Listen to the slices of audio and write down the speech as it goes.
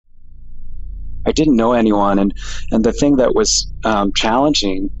I didn't know anyone. And the thing that was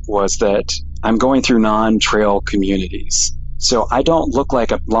challenging was that I'm going through non-trail communities. So I don't look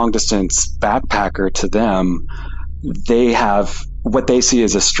like a long distance backpacker to them. They have what they see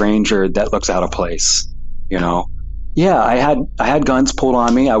as a stranger that looks out of place, you know? Yeah, I had guns pulled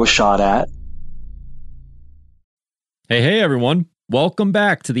on me. I was shot at. Hey, everyone. Welcome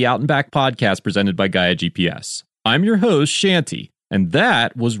back to the Out and Back podcast presented by Gaia GPS. I'm your host, Shanti, and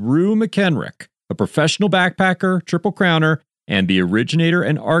that was Rue McKenrick, a professional backpacker, triple crowner, and the originator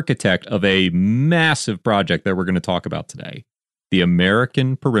and architect of a massive project that we're going to talk about today, the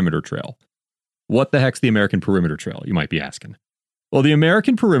American Perimeter Trail. What the heck's the American Perimeter Trail, you might be asking? Well, the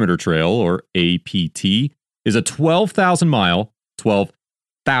American Perimeter Trail, or APT, is a 12,000-mile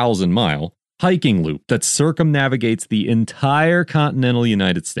hiking loop that circumnavigates the entire continental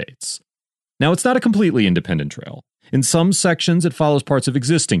United States. Now, it's not a completely independent trail. In some sections, it follows parts of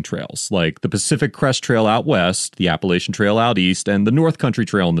existing trails, like the Pacific Crest Trail out west, the Appalachian Trail out east, and the North Country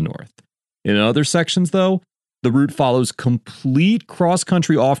Trail in the north. In other sections, though, the route follows complete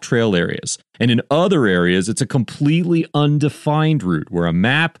cross-country off-trail areas, and in other areas, it's a completely undefined route where a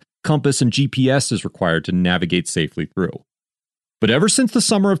map, compass, and GPS is required to navigate safely through. But ever since the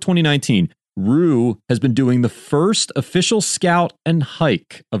summer of 2019, Rue has been doing the first official scout and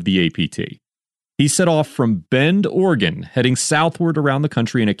hike of the APT. He set off from Bend, Oregon, heading southward around the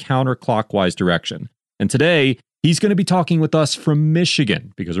country in a counterclockwise direction. And today, he's going to be talking with us from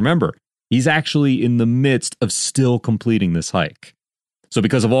Michigan, because remember, he's actually in the midst of still completing this hike. So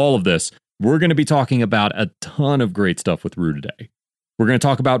because of all of this, we're going to be talking about a ton of great stuff with Rue today. We're going to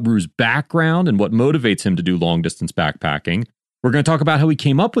talk about Rue's background and what motivates him to do long-distance backpacking. We're going to talk about how he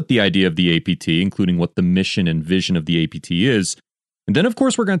came up with the idea of the APT, including what the mission and vision of the APT is. And then, of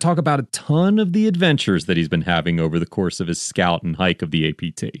course, we're going to talk about a ton of the adventures that he's been having over the course of his scout and hike of the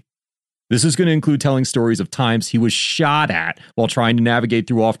APT. This is going to include telling stories of times he was shot at while trying to navigate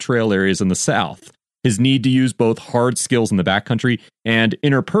through off-trail areas in the South, his need to use both hard skills in the backcountry and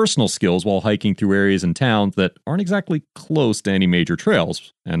interpersonal skills while hiking through areas and towns that aren't exactly close to any major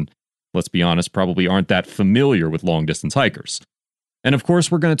trails, and let's be honest, probably aren't that familiar with long-distance hikers. And of course,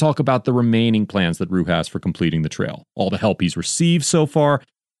 we're going to talk about the remaining plans that Rue has for completing the trail, all the help he's received so far,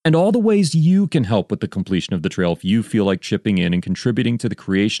 and all the ways you can help with the completion of the trail if you feel like chipping in and contributing to the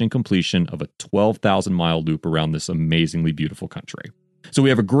creation and completion of a 12,000-mile loop around this amazingly beautiful country. So we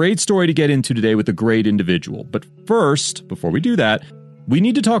have a great story to get into today with a great individual. But first, before we do that, we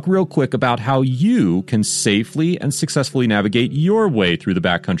need to talk real quick about how you can safely and successfully navigate your way through the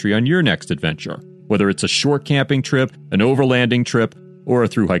backcountry on your next adventure, whether it's a short camping trip, an overlanding trip, or a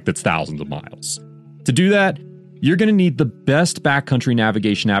thru hike that's thousands of miles. To do that, you're going to need the best backcountry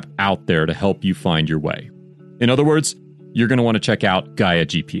navigation app out there to help you find your way. In other words, you're going to want to check out Gaia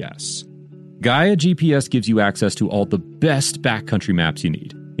GPS. Gaia GPS gives you access to all the best backcountry maps you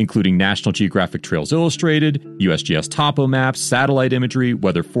need, including National Geographic Trails Illustrated, USGS topo maps, satellite imagery,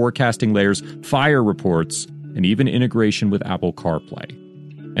 weather forecasting layers, fire reports, and even integration with Apple CarPlay.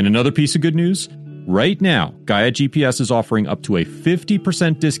 And another piece of good news, right now, Gaia GPS is offering up to a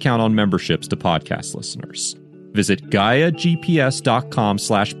 50% discount on memberships to podcast listeners. Visit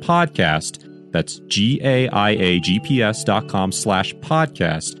GaiaGPS.com/podcast. That's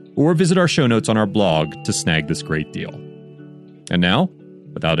GaiaGPS.com/podcast. Or visit our show notes on our blog to snag this great deal. And now,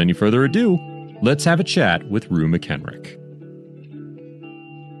 without any further ado, let's have a chat with Rue McKenrick.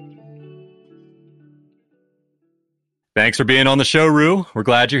 Thanks for being on the show, Rue. We're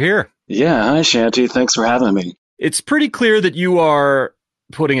glad you're here. Yeah, hi, Shanti. Thanks for having me. It's pretty clear that you are,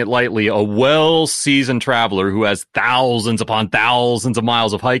 putting it lightly, a well-seasoned traveler who has thousands upon thousands of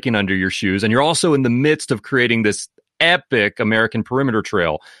miles of hiking under your shoes, and you're also in the midst of creating this epic American Perimeter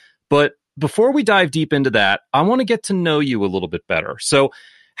Trail. But before we dive deep into that, I want to get to know you a little bit better. So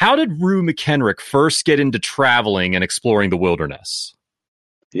how did Rue McKenrick first get into traveling and exploring the wilderness?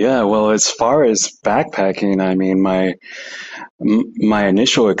 Yeah, well, as far as backpacking, I mean, my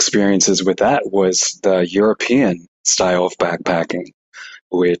initial experiences with that was the European style of backpacking,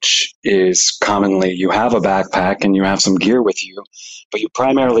 which is commonly you have a backpack and you have some gear with you, but you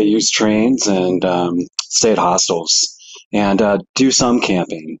primarily use trains and stay at hostels and do some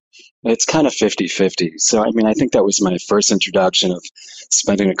camping. It's kind of 50-50. So, I mean, I think that was my first introduction of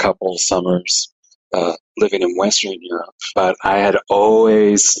spending a couple summers living in Western Europe. But I had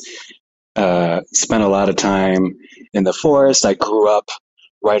always spent a lot of time in the forest. I grew up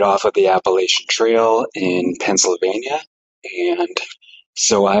right off of the Appalachian Trail in Pennsylvania. And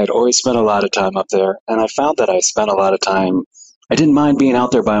so I had always spent a lot of time up there. And I found that I spent a lot of time, I didn't mind being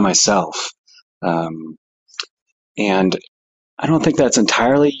out there by myself. And I don't think that's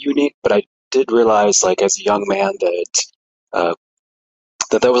entirely unique, but did realize, like as a young man, uh,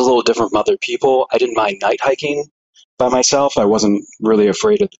 that was a little different from other people. I didn't mind night hiking by myself. I wasn't really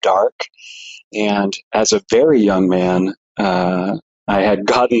afraid of the dark. And as a very young man, I had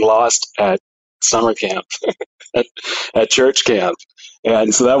gotten lost at summer camp, at, at church camp.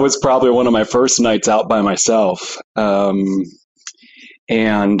 And so that was probably one of my first nights out by myself. And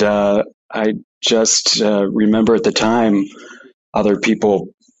I just remember at the time, other people,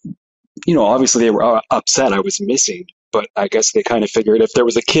 obviously they were upset I was missing, but I guess they kind of figured if there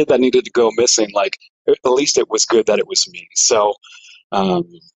was a kid that needed to go missing, like at least it was good that it was me. Um,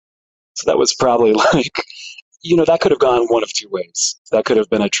 so that was probably like, that could have gone one of two ways. That could have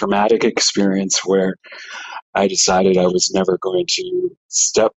been a traumatic experience where I decided I was never going to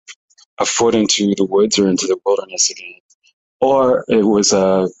step a foot into the woods or into the wilderness again. Or it was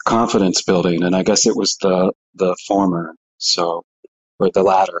a confidence building, and I guess it was the former, or the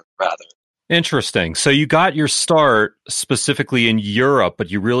latter, rather. Interesting. So you got your start specifically in Europe,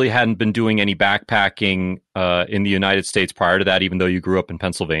 but you really hadn't been doing any backpacking in the United States prior to that, even though you grew up in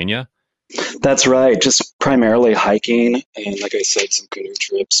Pennsylvania? That's right, just primarily hiking, and like I said, some canoe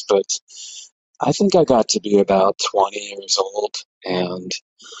trips. But I think I got to be about 20 years old and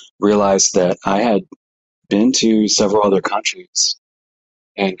realized that I had been to several other countries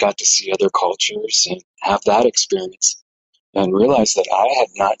and got to see other cultures and have that experience and realized that I had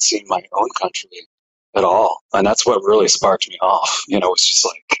not seen my own country at all. And that's what really sparked me off. It's just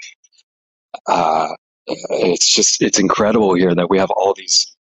like, it's incredible here that we have all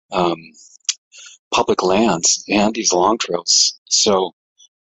these um, public lands and these long trails. So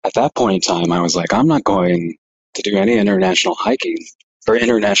at that point in time, I was like, I'm not going to do any international hiking or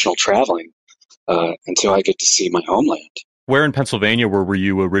international traveling until I get to see my homeland. Where in Pennsylvania were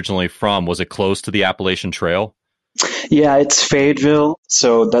you originally from? Was it close to the Appalachian Trail? Yeah, it's Fayetteville.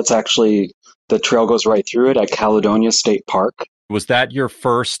 So that's actually, the trail goes right through it at Caledonia State Park. Was that your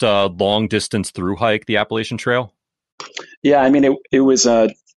first long distance through hike, the Appalachian Trail? Yeah, I mean, it was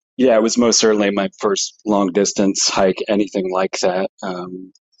most certainly my first long distance hike, anything like that.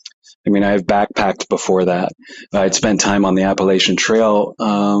 I mean, I've backpacked before that. I'd spent time on the Appalachian Trail.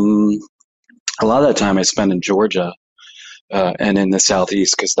 A lot of that time I spent in Georgia and in the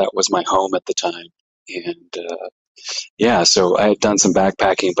Southeast because that was my home at the time. And yeah, so I had done some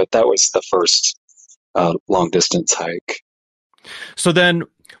backpacking, but that was the first long distance hike. So then,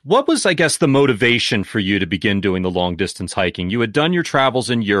 what was, I guess, the motivation for you to begin doing the long distance hiking? You had done your travels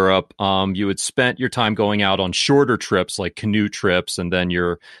in Europe. You had spent your time going out on shorter trips like canoe trips, and then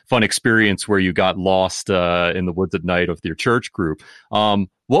your fun experience where you got lost in the woods at night with your church group.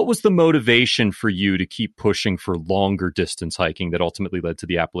 What was the motivation for you to keep pushing for longer distance hiking that ultimately led to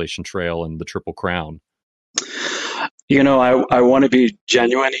the Appalachian Trail and the Triple Crown? I want to be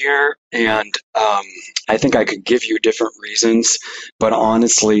genuine here, and I think I could give you different reasons, but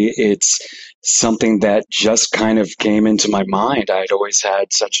honestly, it's something that just kind of came into my mind. I'd always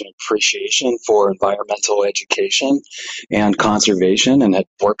had such an appreciation for environmental education and conservation, and had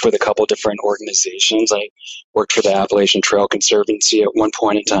worked with a couple different organizations. I worked for the Appalachian Trail Conservancy at one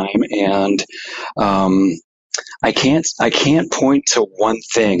point in time, and um, I can't point to one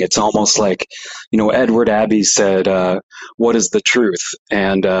thing. It's almost like, Edward Abbey said, "What is the truth?"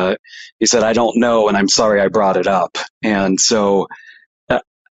 And he said, "I don't know, and I'm sorry I brought it up." And so, uh,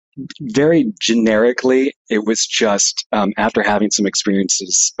 very generically, it was just after having some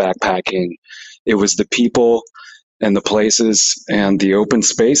experiences backpacking, it was the people and the places and the open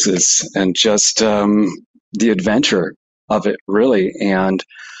spaces and just the adventure of it, really. And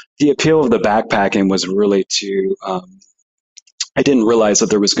the appeal of the backpacking was really I didn't realize that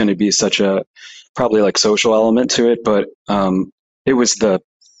there was going to be such a probably like social element to it, but it was the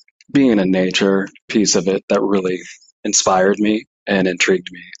being in nature piece of it that really inspired me and intrigued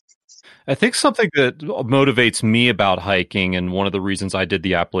me. I think something that motivates me about hiking, and one of the reasons I did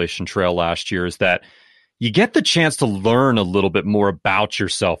the Appalachian Trail last year, is that you get the chance to learn a little bit more about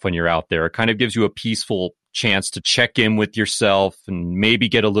yourself when you're out there. It kind of gives you a peaceful chance to check in with yourself and maybe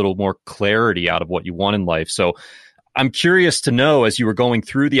get a little more clarity out of what you want in life. So I'm curious to know, as you were going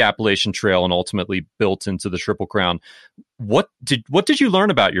through the Appalachian Trail and ultimately built into the Triple Crown, what did you learn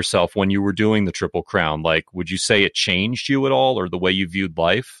about yourself when you were doing the Triple Crown? Like, would you say it changed you at all, or the way you viewed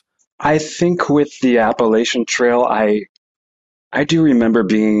life? I think with the Appalachian Trail, I do remember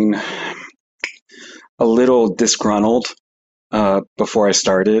being a little disgruntled before I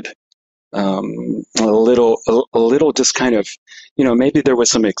started. A little just kind of, maybe there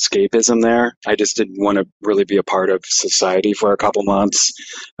was some escapism there. I just didn't want to really be a part of society for a couple months.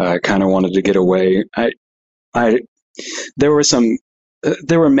 I kind of wanted to get away. I there were some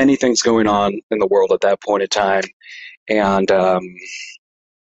there were many things going on in the world at that point in time, and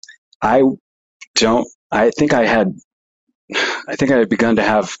I don't. I think I had begun to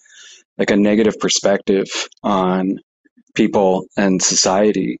have like a negative perspective on people and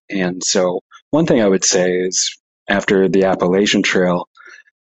society, and so one thing I would say is after the Appalachian Trail,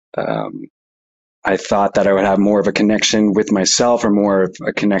 um, I thought that I would have more of a connection with myself or more of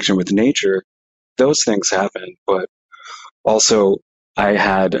a connection with nature. Those things happened, but also I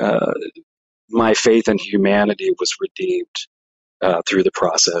had my faith in humanity was redeemed through the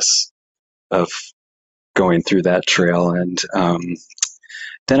process of going through that trail. And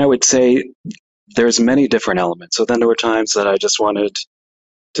then I would say there's many different elements. So then there were times that I just wanted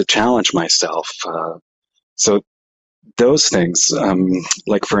to challenge myself. So those things,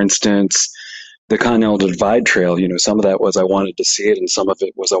 like for instance, the Continental Divide Trail, some of that was I wanted to see it, and some of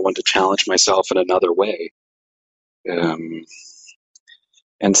it was I wanted to challenge myself in another way. Um,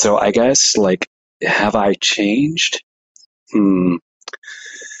 and so I guess, like, have I changed? Hmm.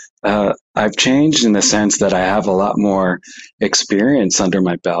 I've changed in the sense that I have a lot more experience under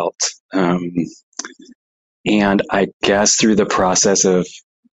my belt. And I guess through the process of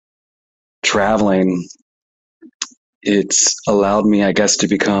traveling, it's allowed me, I guess, to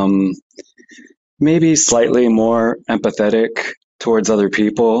become maybe slightly more empathetic towards other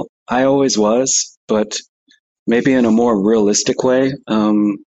people. I always was, but maybe in a more realistic way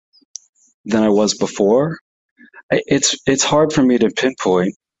than I was before. It's hard for me to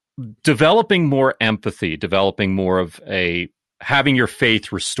pinpoint. Developing more empathy, developing more of a having your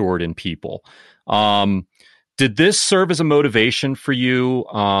faith restored in people. Did this serve as a motivation for you?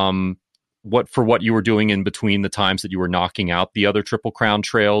 What you were doing in between the times that you were knocking out the other Triple Crown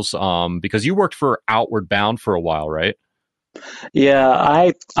trails? Because you worked for Outward Bound for a while, right?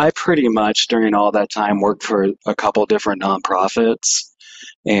 Yeah, I pretty much during all that time worked for a couple different nonprofits,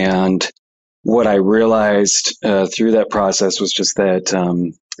 and what I realized through that process was just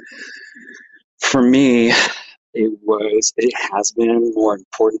that for me, it has been more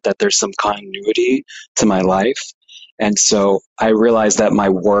important that there's some continuity to my life. And so I realized that my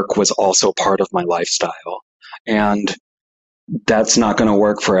work was also part of my lifestyle. And that's not going to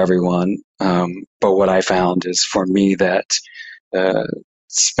work for everyone. But what I found is for me that uh,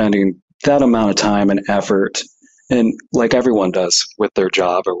 spending that amount of time and effort, and like everyone does with their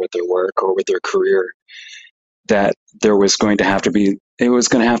job or with their work or with their career, that there was going to have to be, it was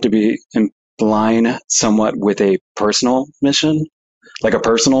going to have to be in line somewhat with a personal mission, like a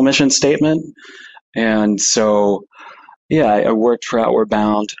personal mission statement. And so, yeah, I worked for Outward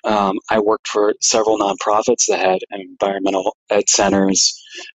Bound. I worked for several nonprofits that had environmental ed centers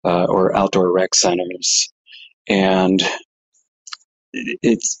or outdoor rec centers. And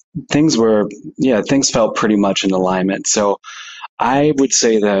it's things were, yeah, things felt pretty much in alignment. So I would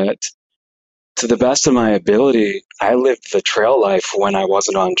say that to the best of my ability, I lived the trail life when I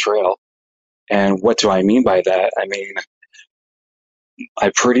wasn't on trail. And what do I mean by that? I mean,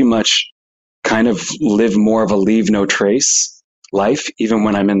 I pretty much kind of live more of a leave no trace life, even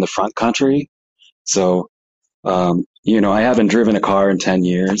when I'm in the front country. So, I haven't driven a car in 10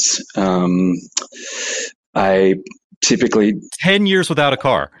 years. I typically, 10 years without a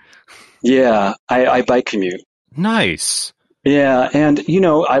car. yeah, I bike commute. Nice. Yeah. And,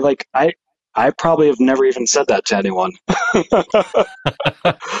 I probably have never even said that to anyone.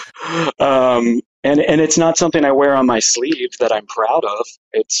 And it's not something I wear on my sleeve that I'm proud of.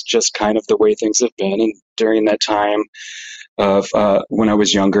 It's just kind of the way things have been. And during that time of when I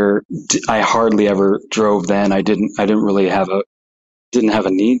was younger, I hardly ever drove. Then I didn't really didn't have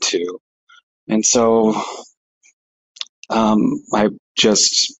a need to, and so I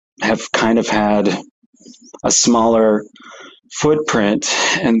just have kind of had a smaller footprint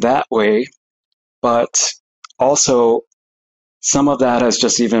in that way. But also, some of that has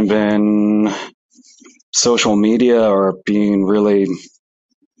just even been social media or being really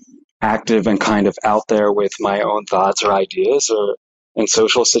active and kind of out there with my own thoughts or ideas or in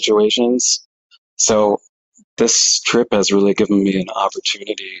social situations. So this trip has really given me an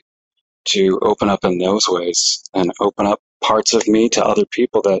opportunity to open up in those ways and open up parts of me to other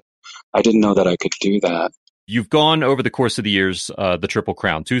people that I didn't know that I could do that. You've gone over the course of the years, the Triple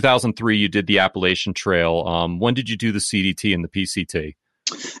Crown. 2003, you did the Appalachian Trail. When did you do the CDT and the PCT?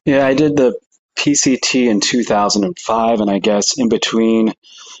 Yeah, I did the PCT in 2005, and I guess in between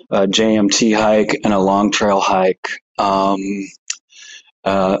a JMT hike and a long trail hike,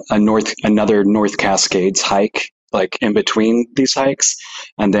 another North Cascades hike, like in between these hikes,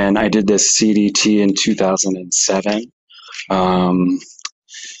 and then I did this CDT in 2007,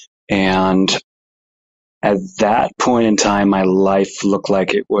 and at that point in time, my life looked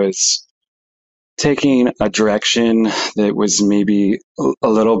like it was taking a direction that was maybe a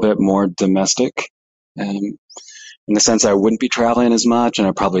little bit more domestic. Um, in the sense I wouldn't be traveling as much and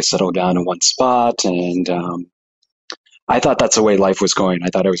I'd probably settle down in one spot. And I thought that's the way life was going. I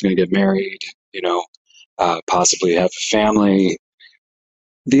thought I was going to get married, you know, possibly have a family,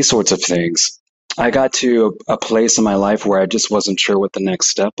 these sorts of things. I got to a place in my life where I just wasn't sure what the next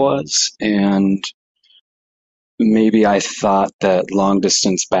step was. And maybe I thought that long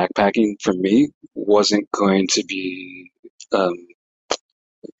distance backpacking for me wasn't going to be, um,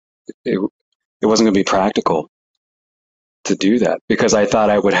 it, it wasn't going to be practical to do that because I thought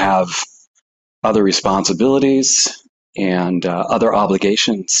I would have other responsibilities and other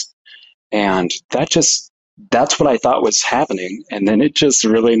obligations. And that's what I thought was happening. And then it just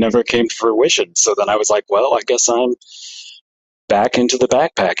really never came to fruition. So then I was like, well, I guess I'm back into the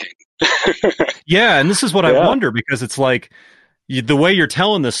backpacking. Yeah, and this is what I Yeah. wonder because it's like the way you're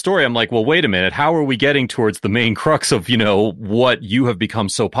telling this story, I'm like, well, wait a minute. How are we getting towards the main crux of, what you have become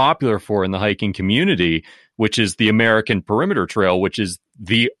so popular for in the hiking community, which is the American Perimeter Trail, which is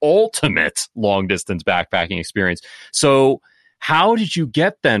the ultimate long distance backpacking experience. So, how did you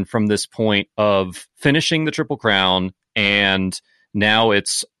get then from this point of finishing the Triple Crown and now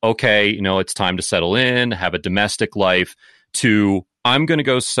it's okay, it's time to settle in, have a domestic life to I'm going to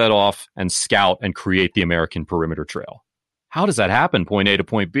go set off and scout and create the American Perimeter Trail? How does that happen, point A to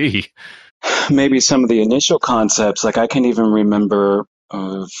point B? Maybe some of the initial concepts, like I can even remember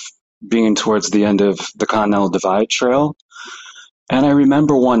of being towards the end of the Continental Divide Trail. And I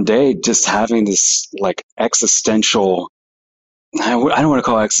remember one day just having this like existential, I don't want to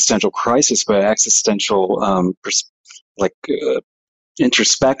call it existential crisis, but existential like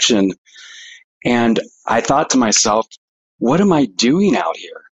introspection. And I thought to myself, what am I doing out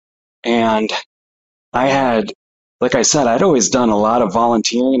here? And I had, like I said, I'd always done a lot of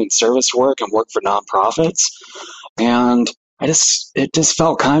volunteering and service work and work for nonprofits. And it just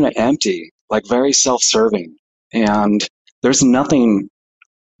felt kind of empty, like very self-serving. And there's nothing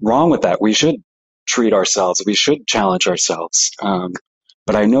wrong with that. We should treat ourselves. We should challenge ourselves.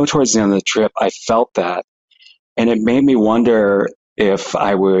 But I know towards the end of the trip, I felt that. And it made me wonder if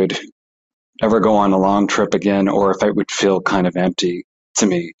I would ever go on a long trip again or if it would feel kind of empty to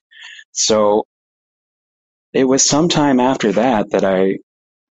me. So it was sometime after that I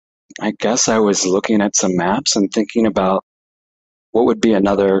guess I was looking at some maps and thinking about what would be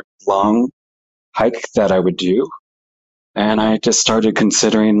another long hike that I would do. And I just started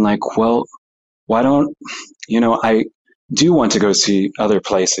considering like, well, why don't, I do want to go see other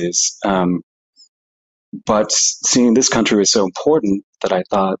places. But seeing this country was so important that I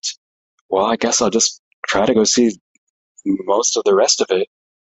thought, well, I guess I'll just try to go see most of the rest of it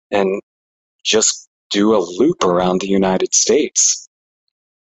and just do a loop around the United States.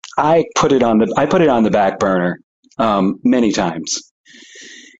 I put it on the back burner many times,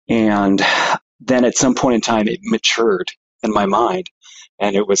 and then at some point in time, it matured in my mind,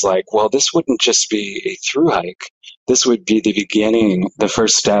 and it was like, well, this wouldn't just be a through hike. This would be the beginning, the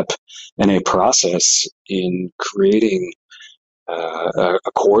first step in a process in creating a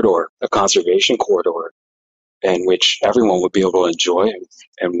corridor, a conservation corridor, in which everyone would be able to enjoy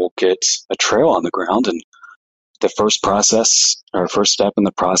and we'll get a trail on the ground. And the first step in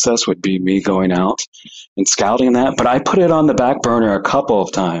the process would be me going out and scouting that. But I put it on the back burner a couple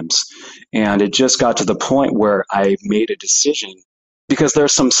of times. And it just got to the point where I made a decision because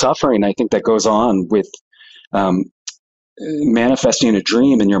there's some suffering, I think, that goes on with um, manifesting a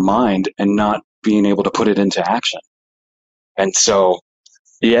dream in your mind and not being able to put it into action. And so,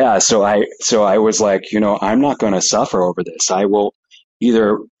 yeah, so I was like, I'm not going to suffer over this. I will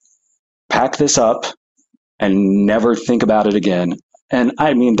either pack this up and never think about it again. And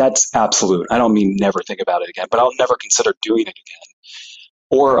I mean, that's absolute. I don't mean never think about it again, but I'll never consider doing it again.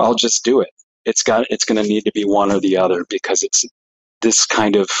 Or I'll just do it. It's going to need to be one or the other because it's this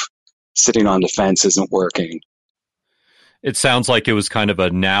kind of sitting on the fence isn't working. It sounds like it was kind of a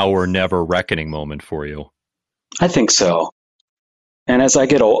now or never reckoning moment for you. I think so. And as I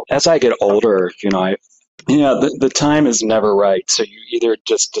get older, the time is never right. So you either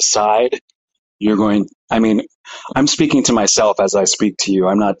just decide you're going, I mean, I'm speaking to myself as I speak to you.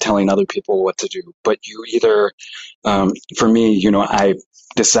 I'm not telling other people what to do, but you either, for me, I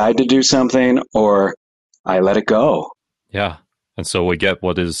decide to do something or I let it go. Yeah. And so we get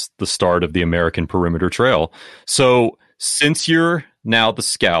what is the start of the American Perimeter Trail. So since you're now the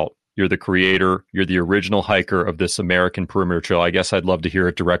scout, you're the creator, you're the original hiker of this American Perimeter Trail, I guess I'd love to hear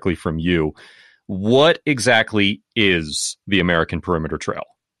it directly from you. What exactly is the American Perimeter Trail?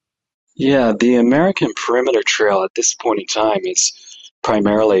 Yeah, the American Perimeter Trail at this point in time is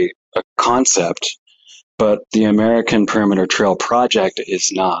primarily a concept, but the American Perimeter Trail project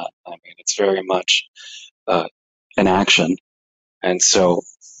is not. I mean, it's very much uh, an action. And so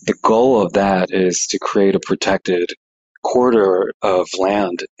the goal of that is to create a protected corridor of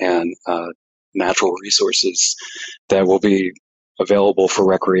land and natural resources that will be available for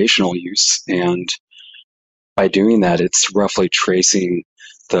recreational use. And by doing that, it's roughly tracing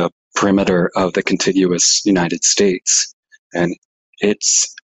the perimeter of the contiguous United States. And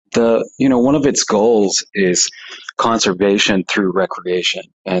it's one of its goals is conservation through recreation.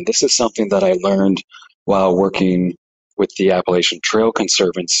 And this is something that I learned while working with the Appalachian Trail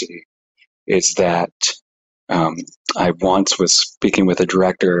Conservancy is that um, I once was speaking with a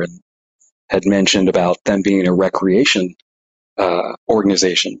director and had mentioned about them being a recreation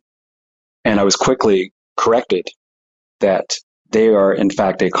organization. And I was quickly corrected that they are, in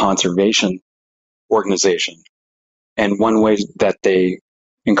fact, a conservation organization. And one way that they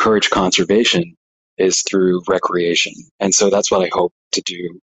encourage conservation is through recreation. And so that's what I hope to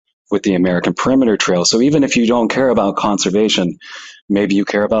do with the American Perimeter Trail. So even if you don't care about conservation, maybe you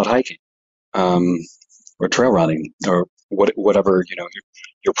care about hiking um, or trail running or whatever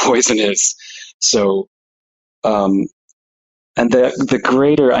your poison is. So um, and the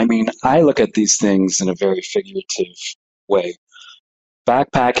greater, I mean, I look at these things in a very figurative way.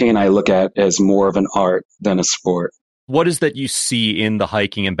 Backpacking, I look at as more of an art than a sport. What is that you see in the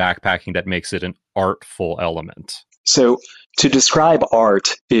hiking and backpacking that makes it an artful element? So to describe art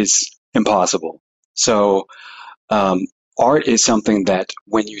is impossible. So um, art is something that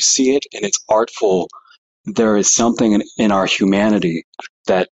when you see it and it's artful, there is something in our humanity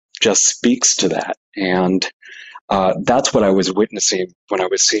that just speaks to that. And that's what I was witnessing when I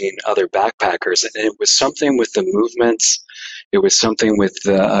was seeing other backpackers. And it was something with the movements, it was something with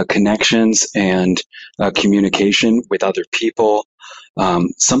the connections and communication with other people,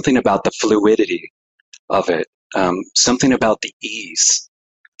 something about the fluidity of it, something about the ease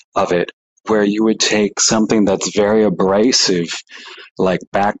of it, where you would take something that's very abrasive, like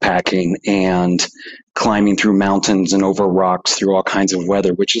backpacking and climbing through mountains and over rocks through all kinds of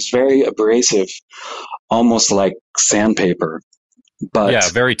weather, which is very abrasive, almost like sandpaper. Yeah,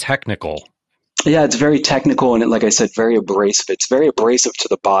 But very technical. yeah, it's very technical and, like I said, very abrasive. It's very abrasive to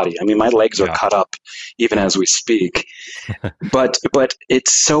the body. I mean, my legs are Yeah. cut up even as we speak. But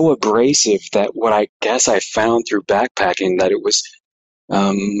it's so abrasive that what I guess I found through backpacking that it was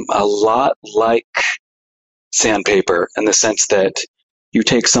a lot like sandpaper in the sense that you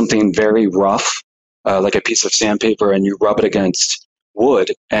take something very rough, like a piece of sandpaper, and you rub it against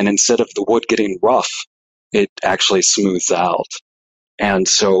wood, and instead of the wood getting rough, it actually smooths out. And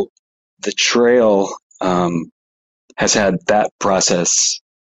so the trail has had that process.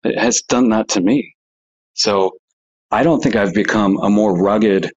 It has done that to me. So I don't think I've become a more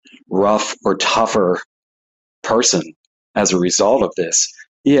rugged, rough, or tougher person as a result of this.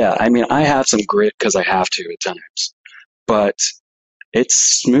 Yeah, I mean, I have some grit because I have to at times, but it's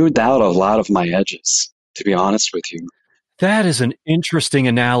smoothed out a lot of my edges, to be honest with you. That is an interesting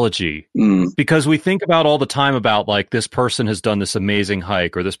analogy Mm, because we think about all the time about like this person has done this amazing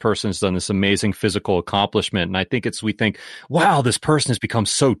hike or this person has done this amazing physical accomplishment. And I think we think, wow, this person has become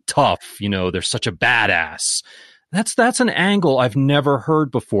so tough. You know, they're such a badass. That's an angle I've never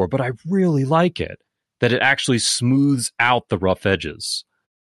heard before, but I really like it that it actually smooths out the rough edges.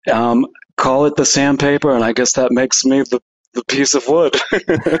 um, call it the sandpaper, and I guess that makes me the piece of wood.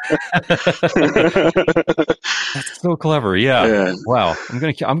 That's so clever. Yeah. Yeah. Wow.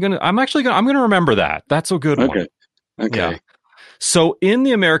 I'm gonna remember that. That's a good one. Okay. Yeah. Okay. So in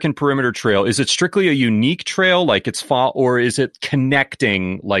the American Perimeter Trail, is it strictly a unique trail, like or is it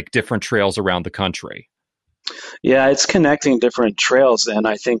connecting like different trails around the country? Yeah, it's connecting different trails, and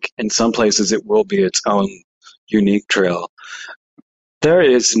I think in some places it will be its own unique trail. There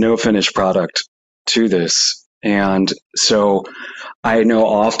is no finished product to this. And so I know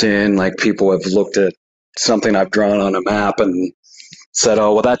often like people have looked at something I've drawn on a map and said,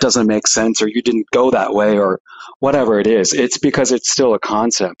 oh, well, that doesn't make sense, or you didn't go that way, or whatever it is. It's because it's still a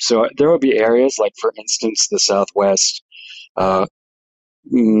concept. So there will be areas like, for instance, the Southwest, uh,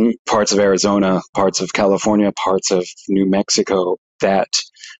 parts of Arizona, parts of California, parts of New Mexico that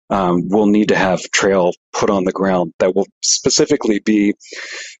will need to have trail put on the ground that will specifically be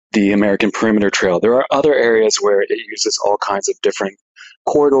the American Perimeter Trail. There are other areas where it uses all kinds of different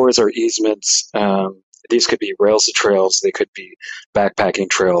corridors or easements. These could be rails to trails, they could be backpacking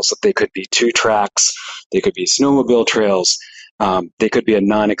trails, they could be two tracks, they could be snowmobile trails, they could be a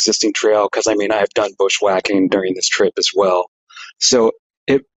non existing trail, because I mean, I've done bushwhacking during this trip as well. So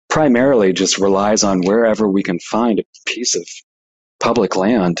it primarily just relies on wherever we can find a piece of public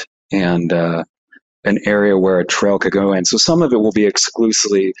land and an area where a trail could go in. So some of it will be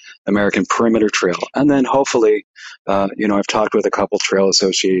exclusively American Perimeter Trail, and then hopefully, I've talked with a couple trail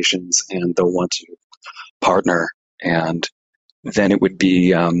associations, and they'll want to partner, and then it would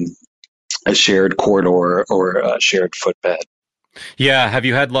be a shared corridor or a shared footbed. Yeah. Have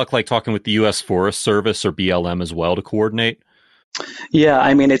you had luck like talking with the U.S. Forest Service or BLM as well to coordinate? Yeah,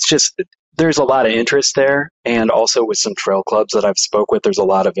 I mean, it's just there's a lot of interest there, and also with some trail clubs that I've spoke with, there's a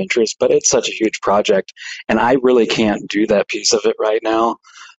lot of interest. But it's such a huge project, and I really can't do that piece of it right now.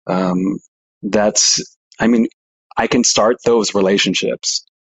 Um, I mean, I can start those relationships,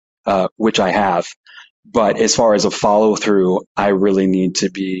 which I have, but as far as a follow through, I really need to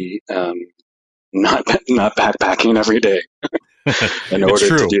be not backpacking every day in It's order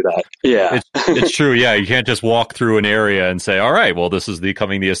to true. do that. Yeah. It's true. Yeah. You can't just walk through an area and say, all right, well, this is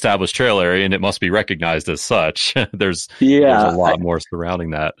becoming the established trail area and it must be recognized as such. There's a Yeah, lot more surrounding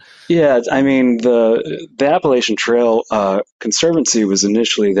that. yeah. I mean, the Appalachian Trail Conservancy was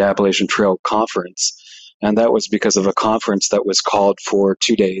initially the Appalachian Trail Conference, and that was because of a conference that was called for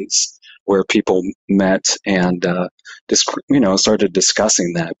 2 days, where people met and started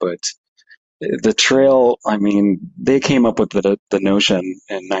discussing that. But the trail, I mean, they came up with the notion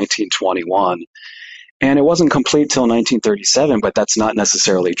in 1921, and it wasn't complete till 1937. But that's not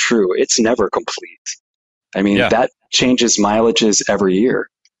necessarily true. It's never complete. I mean, Yeah. that changes mileages every year.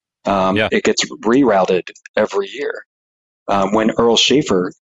 Yeah. It gets rerouted every year. When Earl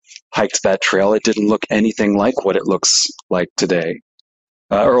Schaefer hiked that trail, it didn't look anything like what it looks like today.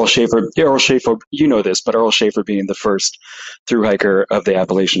 Earl Schaefer, you know this, but Earl Schaefer being the first through hiker of the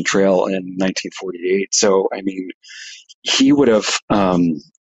Appalachian Trail in 1948. So, I mean, he would have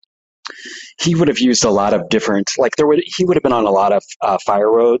used a lot of different, like he would have been on a lot of fire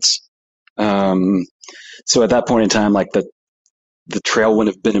roads. So at that point in time, like the trail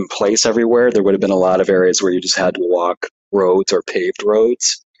wouldn't have been in place everywhere. There would have been a lot of areas where you just had to walk roads or paved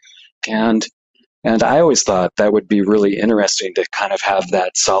roads. And and I always thought that would be really interesting to kind of have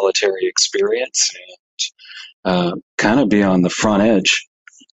that solitary experience and kind of be on the front edge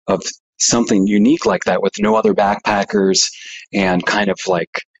of something unique like that with no other backpackers, and kind of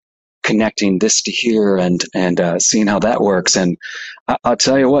like connecting this to here and seeing how that works. And I'll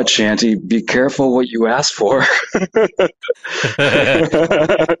tell you what, Shanti, be careful what you ask for.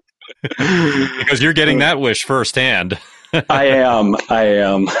 Because you're getting that wish firsthand. I am. I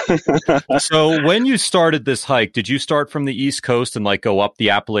am. So when you started this hike, did you start from the East Coast and like go up the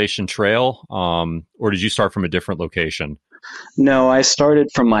Appalachian Trail? Or did you start from a different location? No, I started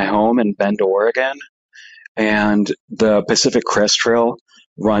from my home in Bend, Oregon, and the Pacific Crest Trail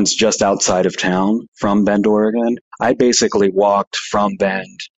runs just outside of town from Bend, Oregon. I basically walked from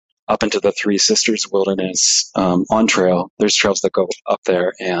Bend up into the Three Sisters Wilderness on trail. There's trails that go up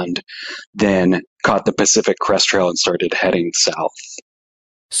there, and then caught the Pacific Crest Trail and started heading south.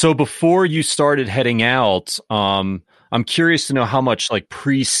 So before you started heading out, I'm curious to know how much like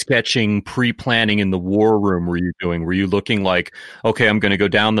pre-sketching, pre-planning in the war room were you doing? Were you looking like, okay, I'm going to go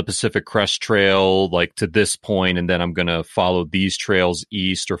down the Pacific Crest Trail like to this point, and then I'm going to follow these trails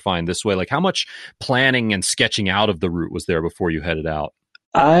east or find this way? Like how much planning and sketching out of the route was there before you headed out?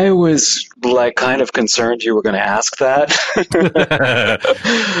 I was like kind of concerned you were going to ask that.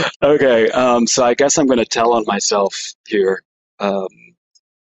 Okay, so I guess I'm going to tell on myself here. Um,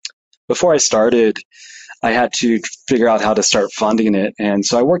 Before I started, I had to figure out how to start funding it. And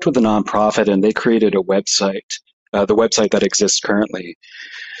so I worked with a nonprofit, and they created a website, the website that exists currently,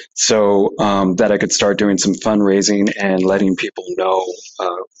 so that I could start doing some fundraising and letting people know,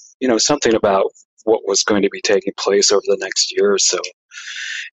 something about what was going to be taking place over the next year or so.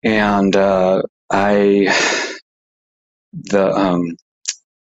 And the,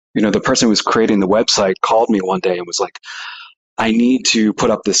 the person who was creating the website called me one day and was like, I need to put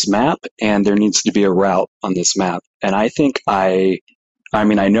up this map, and there needs to be a route on this map. And I think I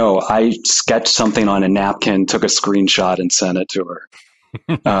know I sketched something on a napkin, took a screenshot, and sent it to her.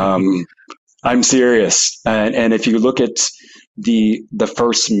 I'm serious. And if you look at the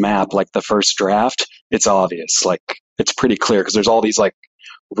first map, like the first draft, it's obvious. Like it's pretty clear because there's all these like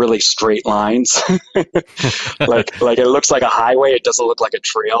really straight lines. like it looks like a highway. It doesn't look like a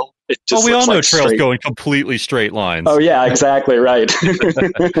trail. It Well, just we all looks know like trails straight. go in completely straight lines. Oh yeah, exactly right.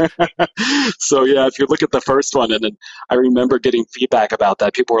 So yeah, if you look at the first one, and then I remember getting feedback about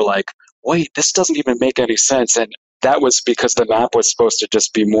that. People were like, "Wait, this doesn't even make any sense." And that was because the map was supposed to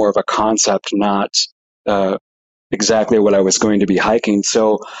just be more of a concept, not uh, exactly what I was going to be hiking.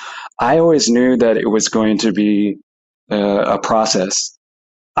 So I always knew that it was going to be a process.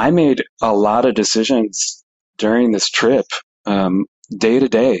 I made a lot of decisions during this trip, day to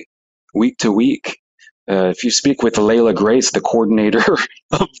day, week to week. If you speak with Layla Grace, the coordinator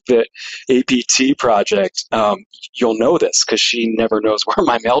of the APT project, you'll know this because she never knows where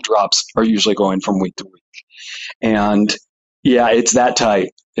my mail drops are usually going from week to week. And yeah, it's that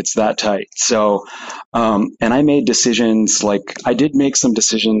tight. It's that tight. So, and I made decisions like I did make some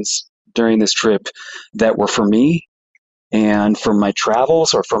decisions during this trip that were for me and for my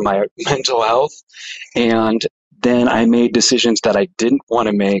travels or for my mental health. And then I made decisions that I didn't want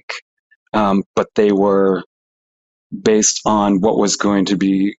to make, but they were based on what was going to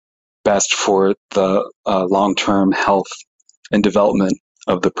be best for the long term health and development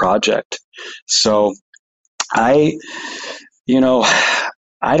of the project. So I, you know,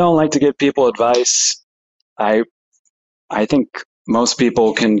 I don't like to give people advice. I I think most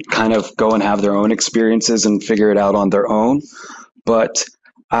people can kind of go and have their own experiences and figure it out on their own. But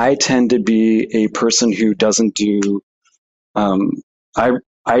I tend to be a person who doesn't do. Um, I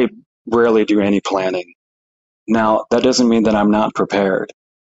I rarely do any planning. Now that doesn't mean that I'm not prepared.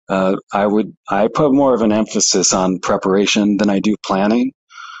 I put more of an emphasis on preparation than I do planning.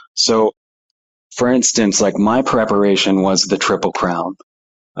 So, for instance, like my preparation was the Triple Crown.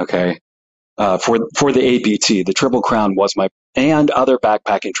 Okay, for the APT. The Triple Crown was my and other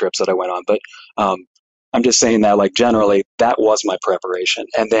backpacking trips that I went on, but um, I'm just saying that like generally that was my preparation.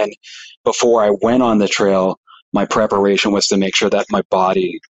 And then before I went on the trail, my preparation was to make sure that my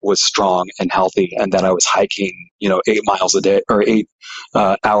body was strong and healthy, and that I was hiking, 8 miles a day or 8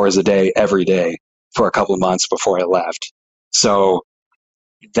 hours a day every day for a couple of months before I left. So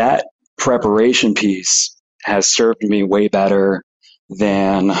that preparation piece has served me way better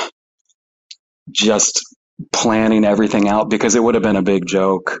than just planning everything out because it would have been a big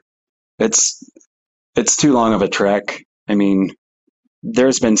joke. It's it's too long of a trek. I mean,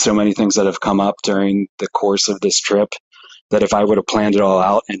 there's been so many things that have come up during the course of this trip that if I would have planned it all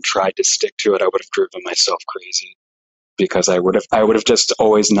out and tried to stick to it, I would have driven myself crazy because I would have just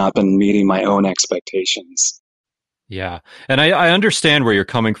always not been meeting my own expectations. Yeah. And I understand where you're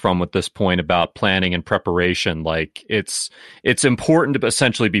coming from with this point about planning and preparation. Like it's important to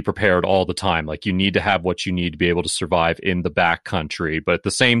essentially be prepared all the time. Like you need to have what you need to be able to survive in the backcountry. But at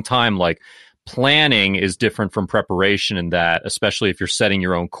the same time, like planning is different from preparation in that, especially if you're setting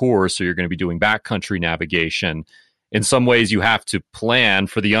your own course or you're going to be doing backcountry navigation, in some ways you have to plan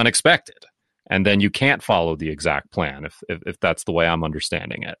for the unexpected. And then you can't follow the exact plan if that's the way I'm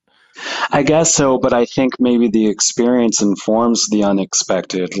understanding it. I guess so, but I think maybe the experience informs the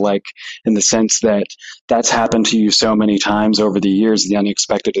unexpected, like in the sense that that's happened to you so many times over the years, the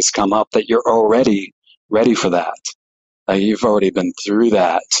unexpected has come up that you're already ready for that. You've already been through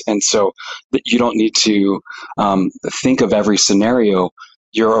that. And so that you don't need to think of every scenario.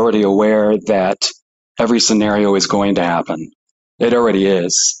 You're already aware that every scenario is going to happen. It already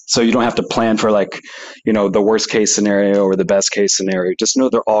is. So you don't have to plan for like, the worst case scenario or the best case scenario. Just know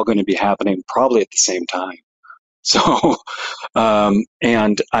they're all going to be happening probably at the same time. So,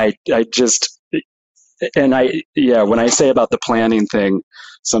 and I just, and yeah, when I say about the planning thing,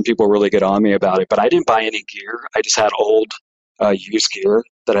 some people really get on me about it, but I didn't buy any gear. I just had old, used gear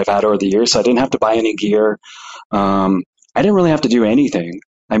that I've had over the years. So I didn't have to buy any gear. I didn't really have to do anything.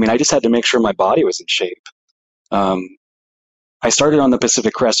 I mean, I just had to make sure my body was in shape. Um, I started on the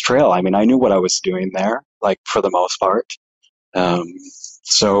Pacific Crest Trail. I mean, I knew what I was doing there, like for the most part. Um,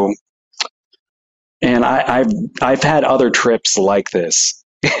 so, and I've had other trips like this,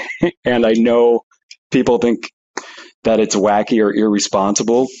 and I know people think that it's wacky or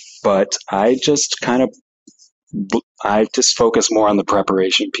irresponsible, but I just focus more on the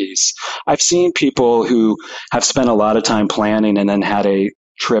preparation piece. I've seen people who have spent a lot of time planning and then had a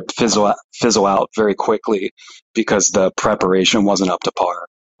trip fizzle out very quickly because the preparation wasn't up to par,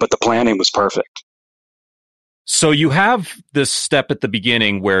 but the planning was perfect. So you have this step at the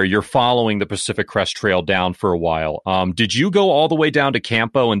beginning where you're following the Pacific Crest Trail down for a while. Did you go all the way down to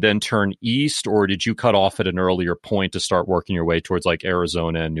Campo and then turn east, or did you cut off at an earlier point to start working your way towards like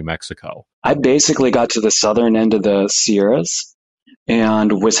Arizona and New Mexico? I basically got to the southern end of the Sierras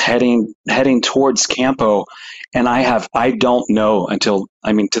and was heading towards Campo. And I don't know until,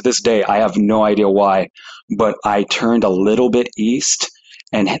 I mean, to this day, I have no idea why, but I turned a little bit east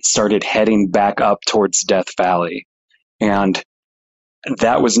and started heading back up towards Death Valley. And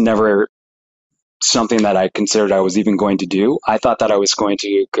that was never something that I considered I was even going to do. I thought that I was going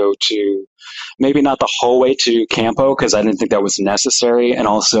to go to maybe not the whole way to Campo because I didn't think that was necessary. And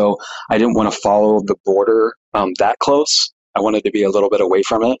also, I didn't want to follow the border that close. I wanted to be a little bit away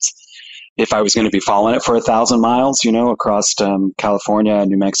from it. if I was going to be following it for 1,000 miles, across California,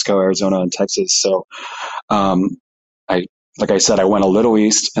 New Mexico, Arizona, and Texas. So I, like I said, I went a little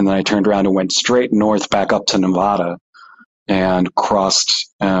east, and then I turned around and went straight north back up to Nevada and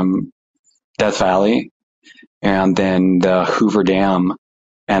crossed Death Valley, and then the Hoover Dam,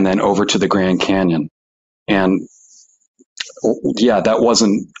 and then over to the Grand Canyon. And yeah, that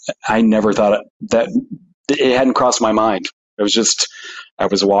wasn't, I never thought that it hadn't crossed my mind. It was just, I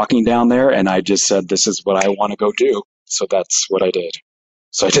was walking down there and I just said, this is what I want to go do. So that's what I did.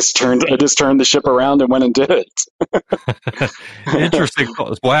 So I just turned the ship around and went and did it. Interesting.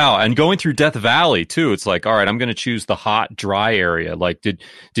 Wow. And going through Death Valley too, it's like, all right, I'm going to choose the hot, dry area. Like, did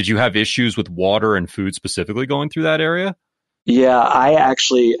you have issues with water and food specifically going through that area? Yeah, I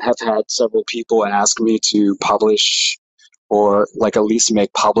actually have had several people ask me to publish or like at least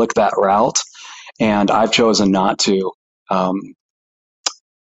make public that route, and I've chosen not to. Um,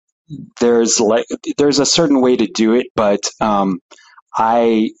 there's a certain way to do it, but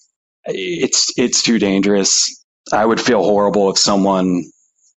I it's too dangerous. I would feel horrible if someone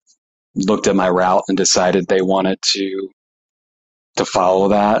looked at my route and decided they wanted to follow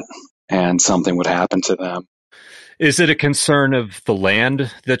that, and something would happen to them. Is it a concern of the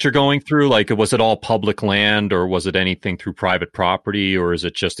land that you're going through? Like, was it all public land, or was it anything through private property, or is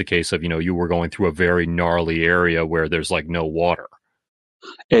it just a case of, you were going through a very gnarly area where there's like no water?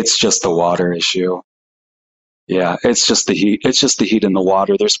 It's just the water issue. Yeah, it's just the heat. It's just the heat in the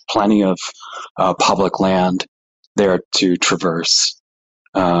water. There's plenty of public land there to traverse.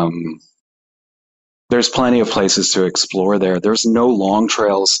 Um, there's plenty of places to explore there. There's no long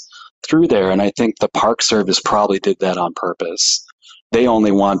trails through there, and I think the Park Service probably did that on purpose. They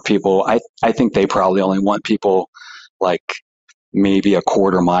only want people. I think they probably only want people like maybe a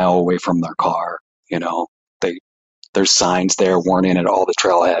quarter mile away from their car. They there's signs there warning at all the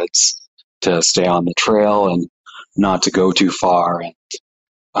trailheads to stay on the trail and not to go too far, and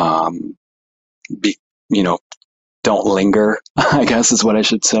um, be don't linger. I guess is what I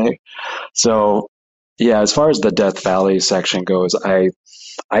should say. So yeah, as far as the Death Valley section goes,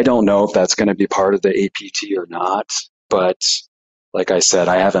 I don't know if that's going to be part of the APT or not, but like I said,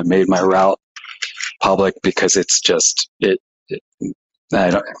 I haven't made my route public because it's just it I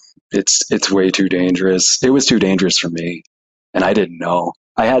don't, it's way too dangerous. It was too dangerous for me, and I didn't know.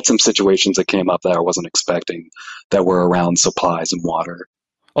 I had some situations that came up that I wasn't expecting that were around supplies and water.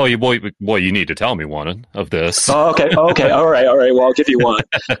 Oh, you need to tell me one of this. Oh, okay, all right. Well, I'll give you one.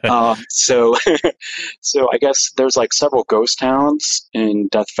 So, so I guess there's like several ghost towns in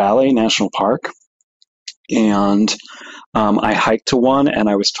Death Valley National Park, and I hiked to one, and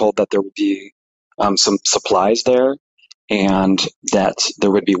I was told that there would be some supplies there, and that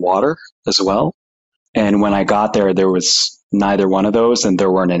there would be water as well. And when I got there, there was neither one of those, and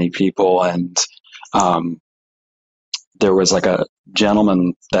there weren't any people, and um, there was like a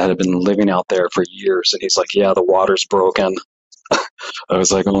gentleman that had been living out there for years, and he's like, yeah, the water's broken. I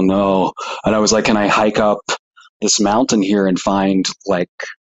was like, oh no. And I was like, can I hike up this mountain here and find like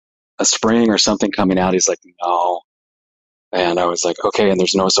a spring or something coming out? He's like, no. And I was like, okay, and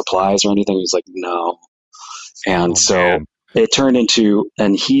there's no supplies or anything? He's like, no. And so man. it turned into,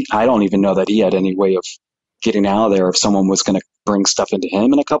 and I don't even know that he had any way of getting out of there if someone was going to bring stuff into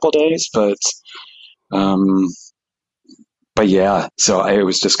him in a couple of days. Um, but yeah, so it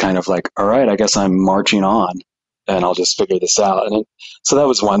was just kind of like, all right, I guess I'm marching on, and I'll just figure this out. So that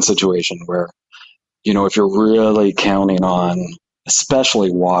was one situation where, if you're really counting on,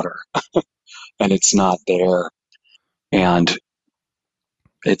 especially water, and it's not there, and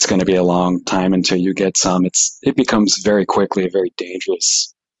it's going to be a long time until you get some, it becomes very quickly a very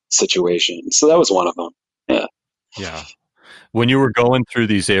dangerous situation. So that was one of them. Yeah. Yeah. When you were going through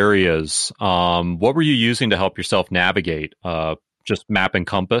these areas, what were you using to help yourself navigate? Just map and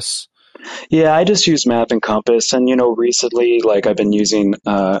compass? Yeah, I just use map and compass. And, recently, like I've been using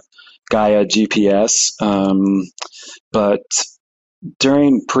Gaia GPS. But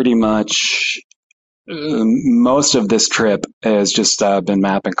during pretty much most of this trip has just been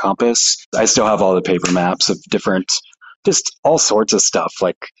map and compass. I still have all the paper maps of different, just all sorts of stuff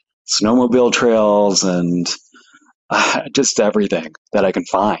like snowmobile trails and just everything that I can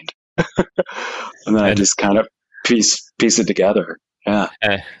find. And then I just kind of piece it together. Yeah.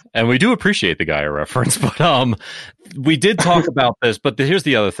 And we do appreciate the Gaia reference, but we did talk about this, but here's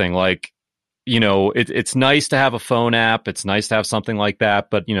the other thing. Like, it's nice to have a phone app. It's nice to have something like that.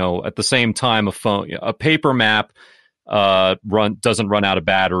 But, at the same time, a paper map doesn't run out of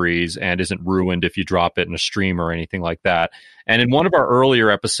batteries and isn't ruined if you drop it in a stream or anything like that. And in one of our earlier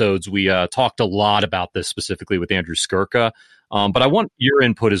episodes, we talked a lot about this specifically with Andrew Skirka. But I want your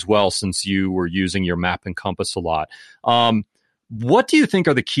input as well, since you were using your map and compass a lot. What do you think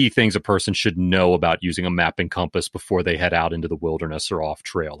are the key things a person should know about using a map and compass before they head out into the wilderness or off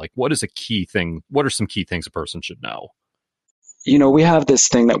trail? Like, what is a key thing? What are some key things a person should know? We have this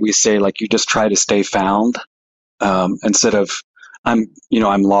thing that we say, like, you just try to stay found, instead of I'm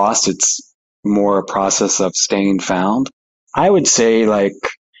lost. It's more a process of staying found. I would say, like,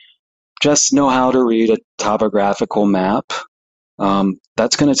 just know how to read a topographical map.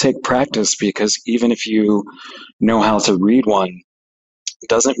 That's going to take practice, because even if you know how to read one, it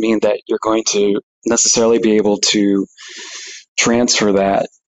doesn't mean that you're going to necessarily be able to transfer that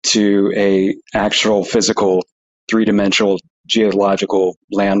to a actual physical three-dimensional geological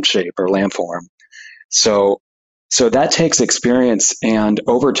land shape or landform. So that takes experience, and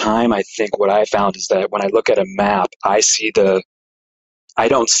over time, I think what I found is that when I look at a map, I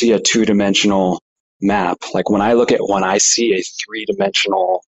don't see a two-dimensional map. Like, when I look at one, I see a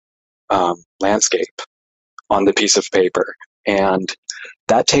three-dimensional landscape on the piece of paper, and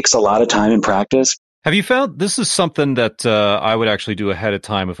that takes a lot of time and practice. Have you found this is something that I would actually do ahead of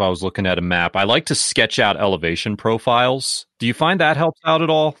time if I was looking at a map? I like to sketch out elevation profiles. Do you find that helps out at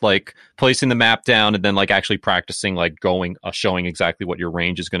all? Like placing the map down and then like actually practicing, like going, showing exactly what your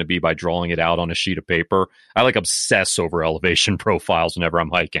range is going to be by drawing it out on a sheet of paper. I like obsess over elevation profiles whenever I'm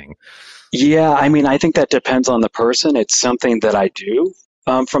hiking. Yeah, I mean, I think that depends on the person. It's something that I do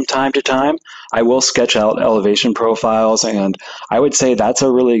from time to time. I will sketch out elevation profiles, and I would say that's a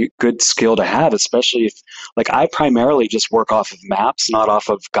really good skill to have, especially if, like, I primarily just work off of maps, not off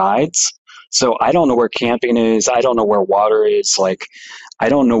of guides. So I don't know where camping is. I don't know where water is. Like, I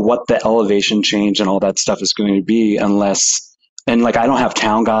don't know what the elevation change and all that stuff is going to be and like, I don't have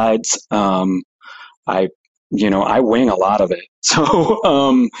town guides. I wing a lot of it. So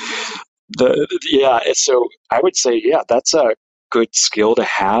I would say, yeah, that's a good skill to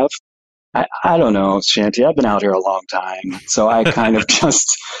have. I don't know, Shanti. I've been out here a long time, so I kind of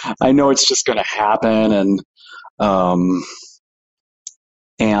I know it's just going to happen, um,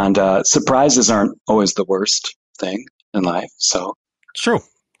 and surprises aren't always the worst thing in life. So it's true.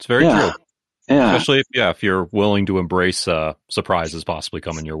 It's very yeah, true. yeah, Especially if you're willing to embrace surprises possibly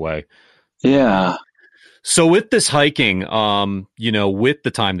coming your way. yeah. So with this hiking, with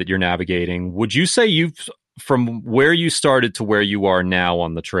the time that you're navigating, would you say from where you started to where you are now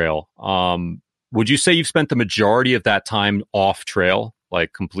on the trail, would you say you've spent the majority of that time off trail,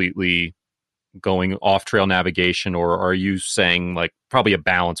 like completely going off trail navigation, or are you saying like probably a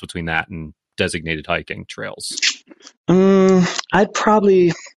balance between that and designated hiking trails? I'd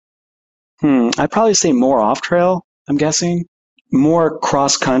probably say more off trail, I'm guessing. More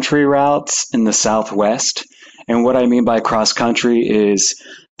cross country routes in the Southwest. And what I mean by cross country is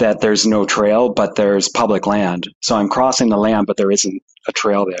that there's no trail, but there's public land. So I'm crossing the land, but there isn't a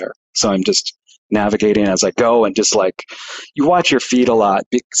trail there. So I'm just navigating as I go, and just like, you watch your feet a lot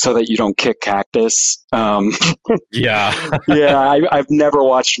so that you don't kick cactus. Yeah. Yeah, I've never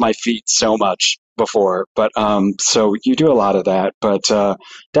watched my feet so much before, but so you do a lot of that. But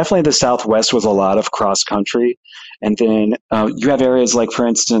definitely the Southwest was a lot of cross country. And then you have areas like, for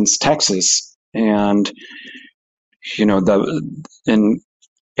instance, Texas, and in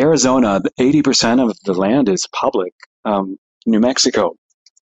Arizona, 80% of the land is public. New Mexico,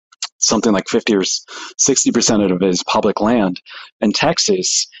 something like 50 or 60% of it is public land. In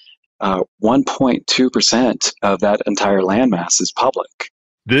Texas, 1.2% of that entire landmass is public.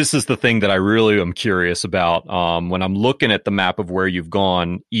 This is the thing that I really am curious about when I'm looking at the map of where you've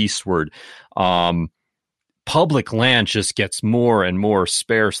gone eastward. Public land just gets more and more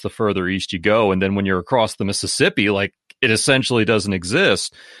sparse the further east you go. And then when you're across the Mississippi, like, it essentially doesn't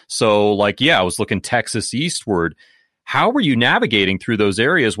exist. So, like, yeah, I was looking Texas eastward. How were you navigating through those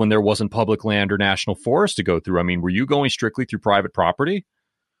areas when there wasn't public land or national forest to go through? I mean, were you going strictly through private property?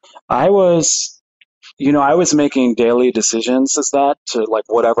 I was making daily decisions as that to, like,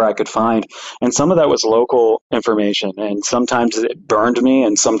 whatever I could find. And some of that was local information. And sometimes it burned me,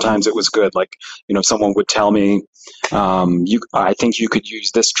 and sometimes it was good. Like, someone would tell me, I think you could use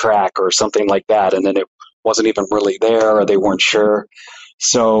this track or something like that. And then it wasn't even really there, or they weren't sure.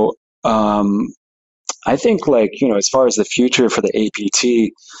 So I think, like, as far as the future for the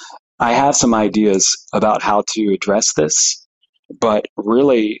APT, I have some ideas about how to address this. But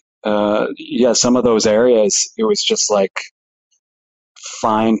really, some of those areas, it was just like,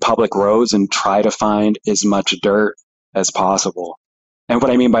 find public roads and try to find as much dirt as possible. And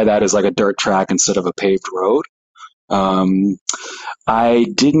what I mean by that is like a dirt track instead of a paved road. I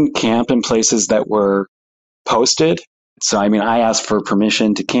didn't camp in places that were posted. So, I mean, I asked for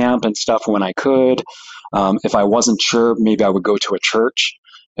permission to camp and stuff when I could. If I wasn't sure, maybe I would go to a church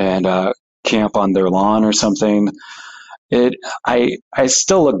and camp on their lawn or something. It, I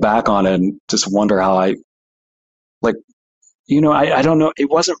still look back on it and just wonder how like, I don't know. It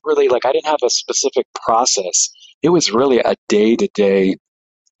wasn't really like I didn't have a specific process. It was really a day to day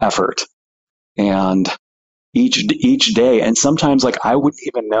effort. And each day. And sometimes like I wouldn't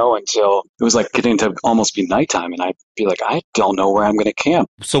even know until it was like getting to almost be nighttime, and I'd be like, I don't know where I'm going to camp.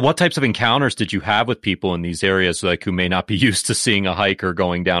 So what types of encounters did you have with people in these areas, like who may not be used to seeing a hiker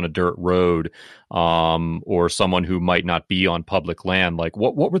going down a dirt road, or someone who might not be on public land? Like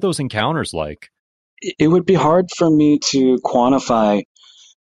what were those encounters like? It would be hard for me to quantify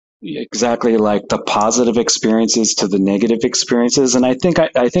exactly like the positive experiences to the negative experiences. And I think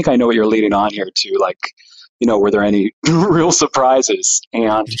I know what you're leading on here to, like, were there any real surprises?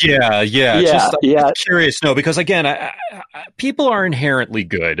 And Yeah. yeah, yeah, Just curious. No, because again, people are inherently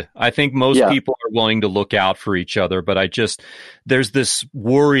good. I think most yeah, people are willing to look out for each other, but there's this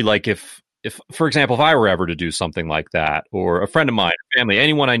worry, like if, for example, if I were ever to do something like that, or a friend of mine, family,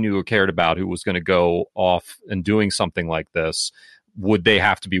 anyone I knew or cared about who was going to go off and doing something like this, would they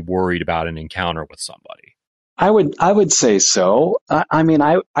have to be worried about an encounter with somebody? I would say so. I mean,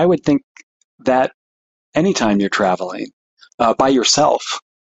 I would think that anytime you're traveling by yourself,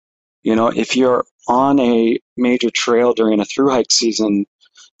 if you're on a major trail during a through hike season,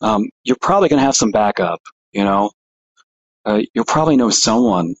 you're probably going to have some backup. You know, you'll probably know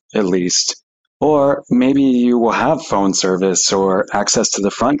someone at least, or maybe you will have phone service or access to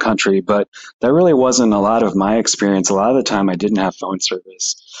the front country. But that really wasn't a lot of my experience. A lot of the time, I didn't have phone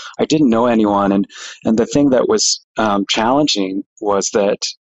service. I didn't know anyone, and the thing that was challenging was that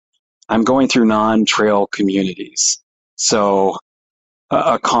I'm going through non-trail communities, so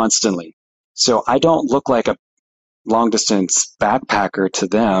constantly. So I don't look like a long distance backpacker to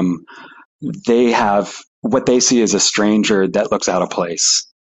them. They have what they see as a stranger that looks out of place,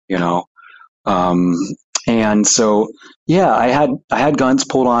 you know. Um, and so, yeah, I had guns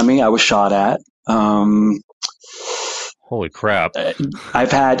pulled on me. I was shot at. Holy crap.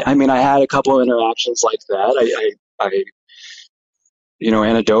 I mean, I had a couple of interactions like that.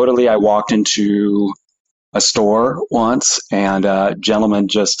 Anecdotally, I walked into a store once, and a gentleman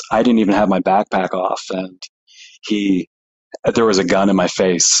I didn't even have my backpack off, and he there was a gun in my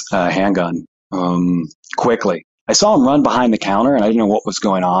face, a handgun. Quickly, I saw him run behind the counter, and I didn't know what was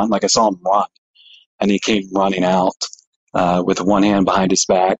going on. Like I saw him run, and he came running out with one hand behind his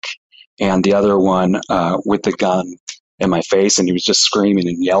back and the other one with the gun in my face, and he was just screaming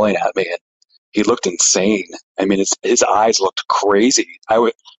and yelling at me. And he looked insane. I mean, his eyes looked crazy.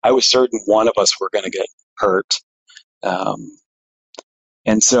 I was certain one of us were going to get hurt. Um,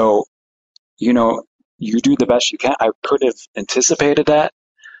 and so, you know, you do the best you can. I could have anticipated that.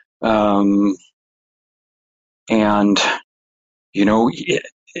 Um, and,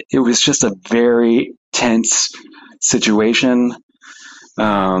 it was just a very tense situation.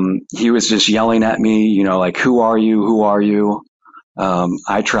 He was just yelling at me, like, who are you? Who are you?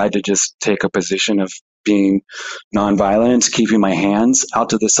 I tried to just take a position of being nonviolent, keeping my hands out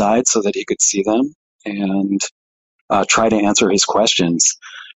to the side so that he could see them, and try to answer his questions.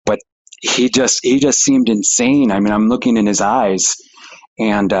 But he just seemed insane. I mean, I'm looking in his eyes,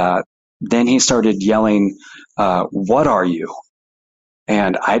 and then he started yelling, "What are you?"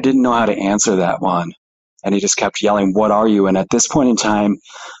 And I didn't know how to answer that one. And he just kept yelling, "What are you?" And at this point in time,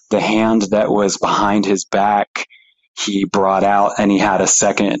 the hand that was behind his back, he brought out, and he had a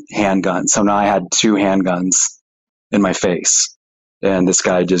second handgun. So now I had two handguns in my face. And this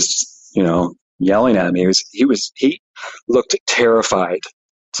guy just, yelling at me. He looked terrified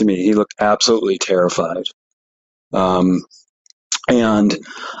to me. He looked absolutely terrified. Um, and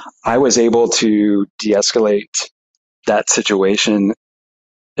I was able to de escalate that situation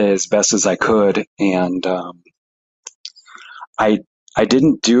as best as I could. And I I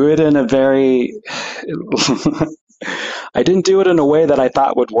didn't do it in a very I didn't do it in a way that I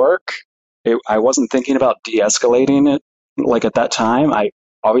thought would work. I wasn't thinking about de-escalating it like at that time. I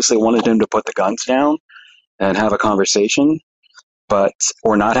obviously wanted him to put the guns down and have a conversation, but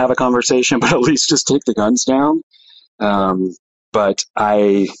or not have a conversation, but at least just take the guns down. Um, but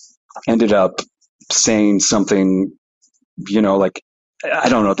I ended up saying something, like I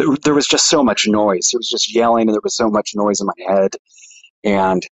don't know. There was just so much noise. It was just yelling, and there was so much noise in my head.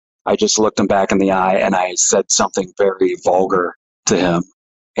 And I just looked him back in the eye, and I said something very vulgar to him.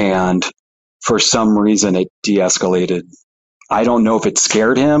 And for some reason, it de-escalated. I don't know if it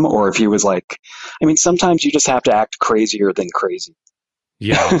scared him or if he was like, I mean, sometimes you just have to act crazier than crazy.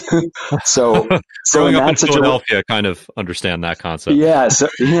 Yeah. So, so Growing in up in that situation, Philadelphia, I kind of understand that concept.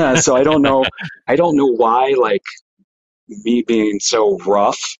 so I don't know why, like me being so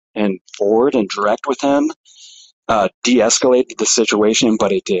rough and forward and direct with him, de-escalated the situation,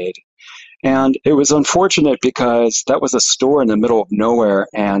 but it did. And it was unfortunate because that was a store in the middle of nowhere.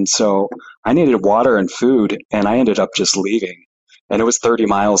 And so I needed water and food, and I ended up just leaving. And it was 30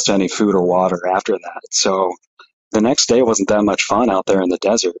 miles to any food or water after that. So the next day wasn't that much fun out there in the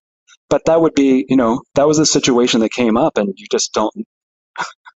desert. But that would be, that was a situation that came up, and you just don't,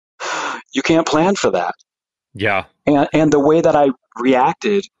 you can't plan for that. Yeah. And the way that I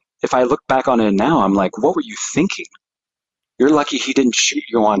reacted, if I look back on it now, I'm like, what were you thinking? You're lucky he didn't shoot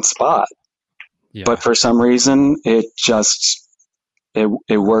you on spot. But Yeah. for some reason, it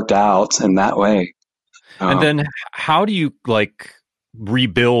worked out in that way. And Um, then how do you like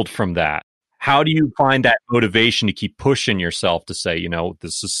rebuild from that? How do you find that motivation to keep pushing yourself to say,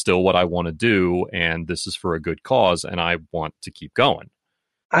 this is still what I want to do and this is for a good cause and I want to keep going?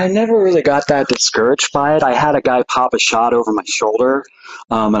 I never really got that discouraged by it. I had a guy pop a shot over my shoulder,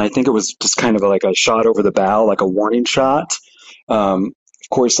 and I think it was just kind of like a shot over the bow, like a warning shot. Of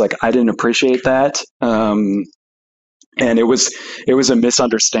course, like I didn't appreciate that, and it was a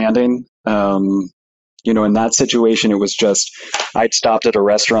misunderstanding. In that situation, it was just I'd stopped at a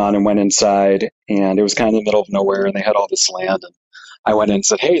restaurant and went inside, and it was kind of in the middle of nowhere, and they had all this land. And I went in and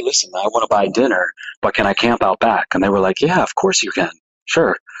said, "Hey, listen, I want to buy dinner, but can I camp out back?" And they were like, "Yeah, of course you can.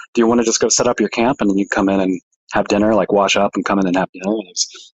 Sure. Do you want to just go set up your camp and then you come in and have dinner, like wash up and come in and have dinner?" And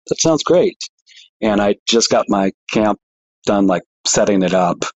that sounds great. And I just got my camp done, like setting it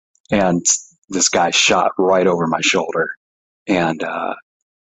up, and this guy shot right over my shoulder, and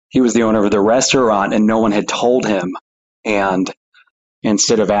he was the owner of the restaurant, and no one had told him. And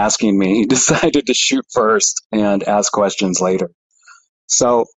instead of asking me, he decided to shoot first and ask questions later.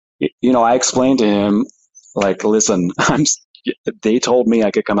 So, I explained to him, like, listen, they told me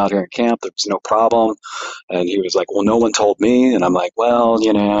I could come out here and camp. There was no problem. And he was like, well, no one told me. And I'm like, well,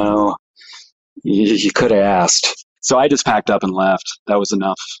 you could have asked. So I just packed up and left. That was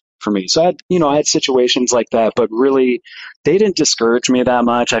enough for me. So I had situations like that, but really, they didn't discourage me that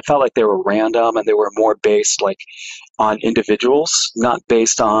much. I felt like they were random and they were more based like on individuals, not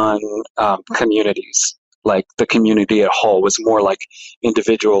based on communities. Like the community at whole was more like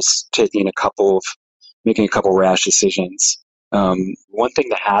individuals making a couple rash decisions. One thing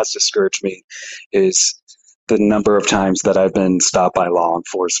that has discouraged me is the number of times that I've been stopped by law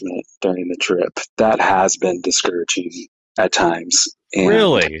enforcement during the trip. That has been discouraging at times. And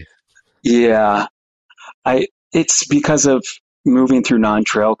Really? yeah, I it's because of moving through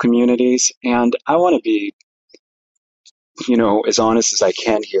non-trail communities, and I want to be, as honest as I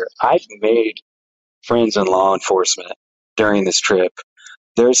can here. I've made friends in law enforcement during this trip.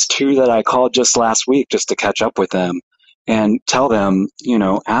 There's two that I called just last week just to catch up with them and tell them,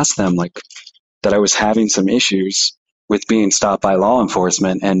 ask them like that I was having some issues with being stopped by law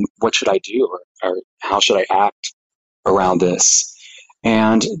enforcement and what should I do, or how should I act around this.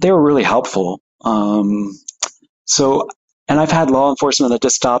 And they were really helpful. So, and I've had law enforcement that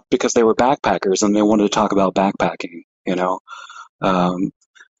just stopped because they were backpackers and they wanted to talk about backpacking. Um,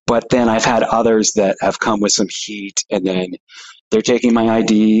 but then I've had others that have come with some heat, and then they're taking my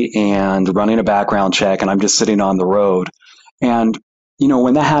ID and running a background check, and I'm just sitting on the road. And,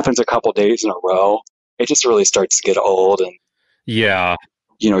 when that happens a couple days in a row, it just really starts to get old. And, Yeah.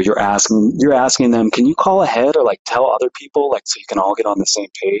 you're asking them, can you call ahead or like tell other people, like, so you can all get on the same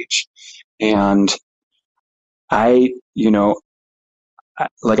page? And I,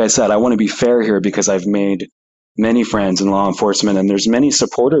 like I said, I want to be fair here because I've made many friends in law enforcement, and there's many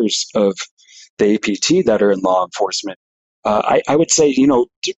supporters of the APT that are in law enforcement. I would say,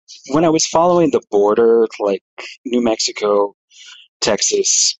 when I was following the border, like New Mexico,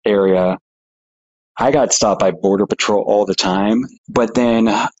 Texas area, I got stopped by Border Patrol all the time, but then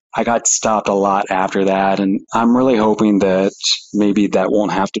I got stopped a lot after that. And I'm really hoping that maybe that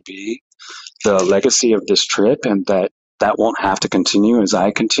won't have to be the legacy of this trip, and that won't have to continue as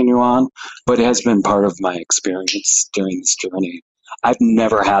I continue on. But it has been part of my experience during this journey. I've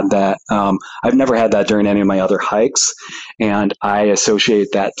never had that. I've never had that during any of my other hikes, and I associate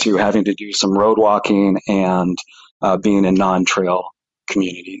that to having to do some road walking and being in non-trail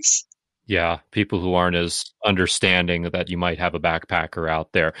communities. Yeah, people who aren't as understanding that you might have a backpacker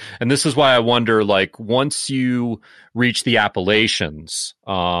out there. And this is why I wonder, like, once you reach the Appalachians,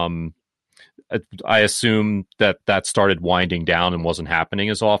 I assume that that started winding down and wasn't happening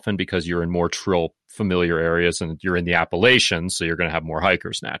as often because you're in more trail familiar areas and you're in the Appalachians, so you're going to have more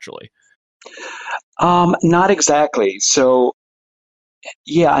hikers naturally. Not exactly. So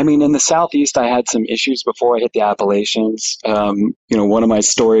Yeah, I mean, in the Southeast, I had some issues before I hit the Appalachians. One of my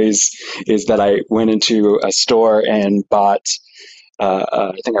stories is that I went into a store and bought,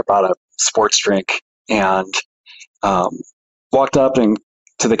 I think I bought a sports drink and um, walked up and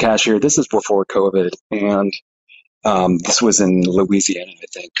to the cashier. This is before COVID, and this was in Louisiana, I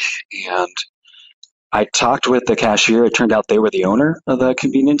think. And I talked with the cashier. It turned out they were the owner of the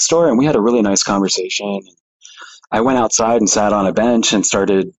convenience store, and we had a really nice conversation. I went outside and sat on a bench and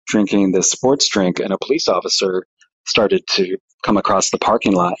started drinking this sports drink, and a police officer started to come across the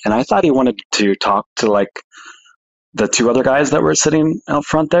parking lot. And I thought he wanted to talk to like the two other guys that were sitting out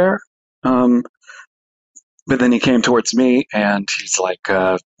front there. Um, but then he came towards me and he's like,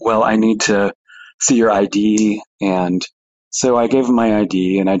 well, I need to see your ID. And so I gave him my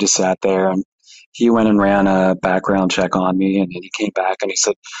ID and I just sat there and he went and ran a background check on me. And then he came back and he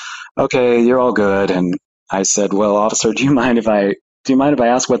said, okay, you're all good. And I said, well, officer, do you mind if I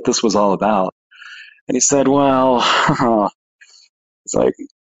ask what this was all about? And he said, well, it's like,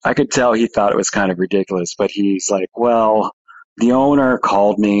 I could tell he thought it was kind of ridiculous, but he's like, well, the owner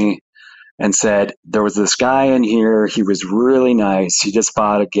called me and said there was this guy in here. He was really nice. He just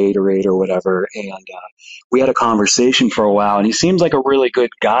bought a Gatorade or whatever. And we had a conversation for a while and he seems like a really good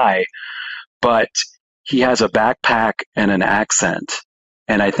guy, but he has a backpack and an accent.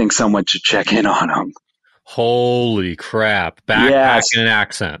 And I think someone should check in on him. Holy crap. Backpack Yes, and an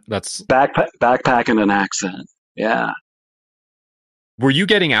accent. That's backpack and an accent. Yeah. Were you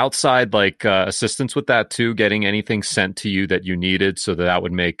getting outside like assistance with that too? Getting anything sent to you that you needed so that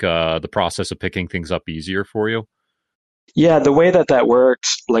would make the process of picking things up easier for you? Yeah, the way that worked,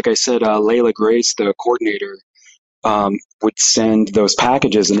 like I said, Layla Grace, the coordinator, would send those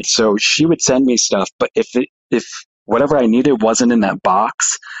packages, and so she would send me stuff. But if whatever I needed wasn't in that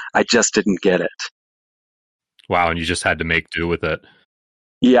box, I just didn't get it. Wow, and you just had to make do with it.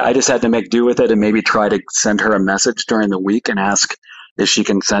 Yeah, I just had to make do with it and maybe try to send her a message during the week and ask if she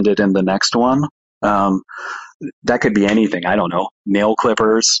can send it in the next one. Um, that could be anything. I don't know, nail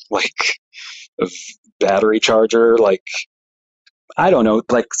clippers, like a battery charger, like I don't know,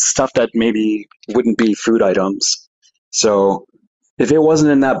 like stuff that maybe wouldn't be food items. So if it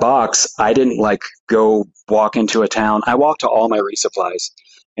wasn't in that box, I didn't like go walk into a town. I walked to all my resupplies.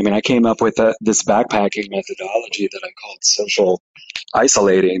 I mean, I came up with this backpacking methodology that I called social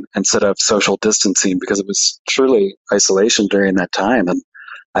isolating instead of social distancing because it was truly isolation during that time. And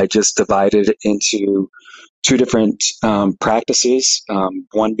I just divided it into two different practices,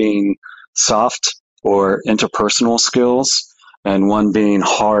 one being soft or interpersonal skills, and one being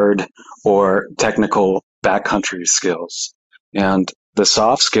hard or technical backcountry skills. And the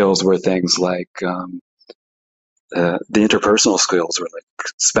soft skills were things like the interpersonal skills were like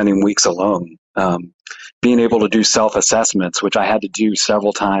spending weeks alone, being able to do self assessments, which I had to do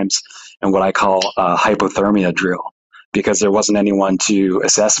several times, and what I call a hypothermia drill, because there wasn't anyone to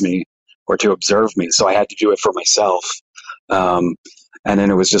assess me or to observe me. So I had to do it for myself. Um, and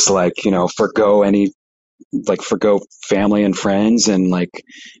then it was just like, forgo family and friends and like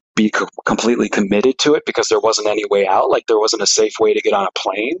be completely committed to it because there wasn't any way out. Like there wasn't a safe way to get on a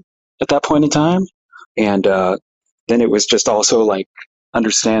plane at that point in time. And then it was just also like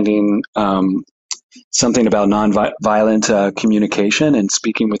understanding something about nonviolent communication and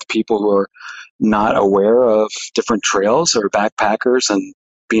speaking with people who are not aware of different trails or backpackers and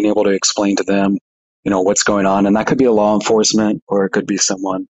being able to explain to them, what's going on. And that could be a law enforcement or it could be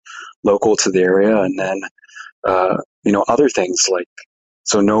someone local to the area. And then, other things like,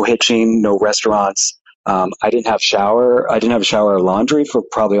 so no hitching, no restaurants. I didn't have shower. I didn't have a shower or laundry for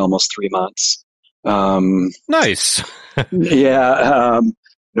probably almost 3 months. Nice. Yeah,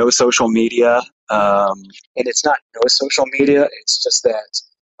 no social media. And it's not no social media, it's just that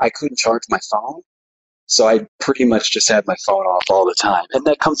I couldn't charge my phone. So I pretty much just had my phone off all the time. And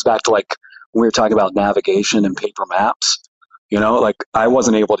that comes back to like when we were talking about navigation and paper maps. Like I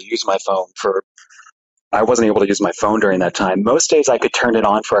wasn't able to use my phone during that time. Most days I could turn it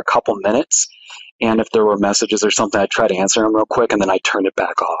on for a couple minutes. And if there were messages or something, I'd try to answer them real quick and then I'd turn it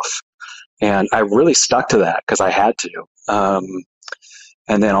back off. And I really stuck to that because I had to.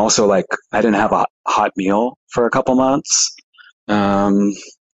 And then also like I didn't have a hot meal for a couple months. Um,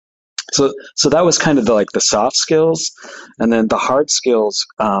 so that was kind of the soft skills, and then the hard skills,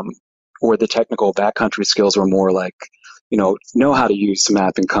 or the technical backcountry skills were more like, know how to use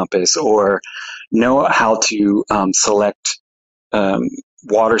map and compass, or know how to select um,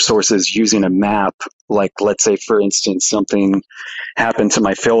 water sources using a map. Like, let's say, for instance, something happened to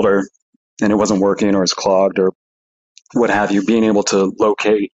my filter and it wasn't working or it's clogged or what have you, being able to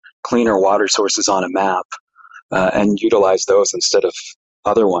locate cleaner water sources on a map. and utilize those instead of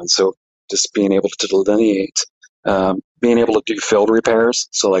other ones. So just being able to delineate, being able to do field repairs,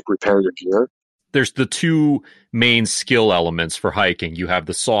 so like repair your gear. There's the two main skill elements for hiking. You have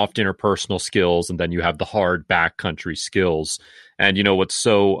the soft interpersonal skills, and then you have the hard backcountry skills. And what's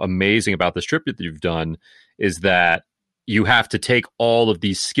so amazing about this trip that you've done is that you have to take all of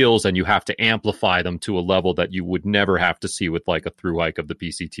these skills and you have to amplify them to a level that you would never have to see with like a through hike of the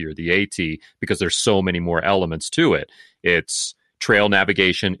PCT or the AT, because there's so many more elements to it. It's trail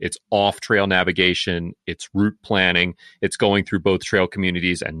navigation, it's off trail navigation, it's route planning, it's going through both trail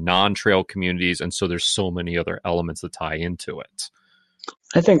communities and non-trail communities. And so there's so many other elements that tie into it.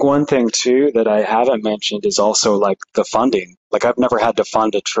 I think one thing too that I haven't mentioned is also like the funding. Like I've never had to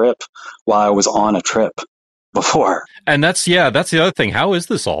fund a trip while I was on a trip before. And that's the other thing. How is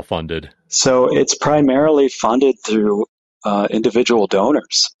this all funded? So it's primarily funded through individual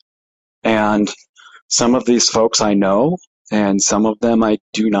donors. And some of these folks I know, and some of them I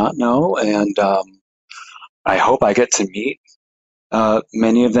do not know. And I hope I get to meet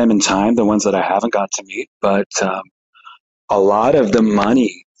many of them in time, the ones that I haven't got to meet. But a lot of the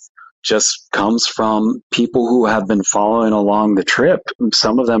money just comes from people who have been following along the trip,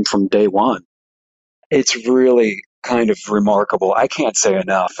 some of them from day one. It's really kind of remarkable. I can't say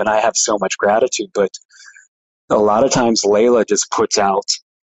enough, and I have so much gratitude, but a lot of times Layla just puts out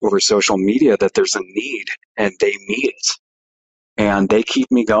over social media that there's a need, and they meet it, and they keep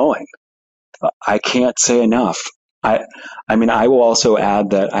me going. I can't say enough. I mean, I will also add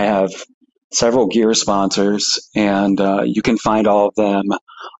that I have several gear sponsors, and you can find all of them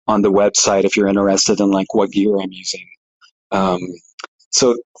on the website if you're interested in like what gear I'm using.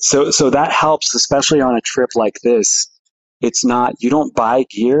 So that helps, especially on a trip like this. It's not, you don't buy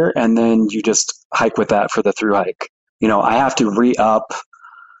gear and then you just hike with that for the through hike. I have to re-up.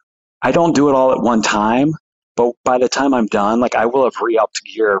 I don't do it all at one time, but by the time I'm done, like I will have re-upped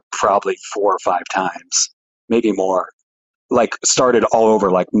gear probably 4 or 5 times, maybe more. Like started all over,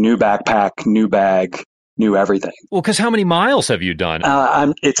 like new backpack, new bag, new everything. Well, because how many miles have you done?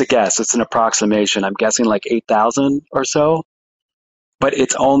 It's a guess. It's an approximation. I'm guessing like 8,000 or so. But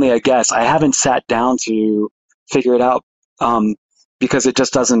it's only a guess. I haven't sat down to figure it out because it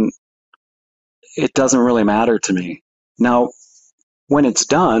just doesn't really matter to me. Now, when it's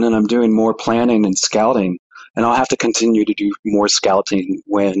done and I'm doing more planning and scouting, and I'll have to continue to do more scouting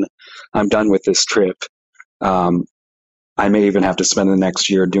when I'm done with this trip. I may even have to spend the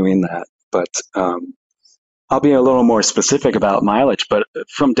next year doing that. But I'll be a little more specific about mileage. But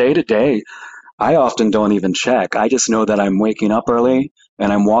from day to day, I often don't even check. I just know that I'm waking up early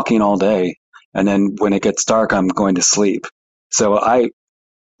and I'm walking all day. And then when it gets dark, I'm going to sleep. So I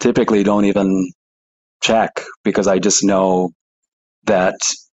typically don't even check because I just know that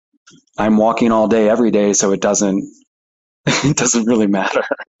I'm walking all day every day. So it doesn't really matter.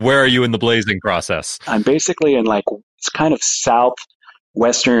 Where are you in the blazing process? I'm basically in like, it's kind of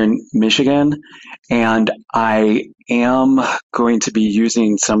southwestern Michigan, and I am going to be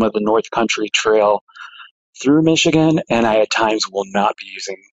using some of the North Country Trail through Michigan, and I at times will not be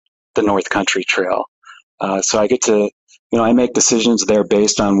using the North Country Trail. So I get to, I make decisions there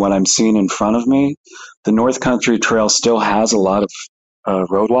based on what I'm seeing in front of me. The North Country Trail still has a lot of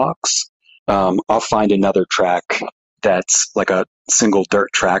roadwalks. I'll find another track that's like a single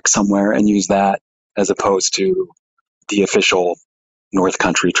dirt track somewhere and use that as opposed to the official North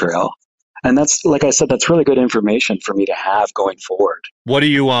Country Trail. And that's, like I said, that's really good information for me to have going forward. What do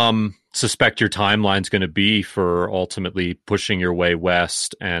you suspect your timeline's going to be for ultimately pushing your way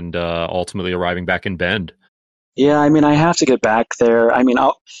west and ultimately arriving back in Bend? Yeah, I mean, I have to get back there. I mean,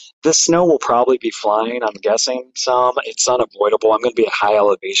 the snow will probably be flying, I'm guessing some. It's unavoidable. I'm going to be at high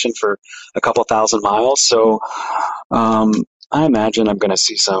elevation for a couple thousand miles. So I imagine I'm going to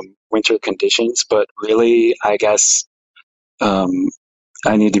see some winter conditions, but really, I guess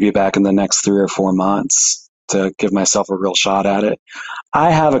I need to be back in the next 3 or 4 months to give myself a real shot at it.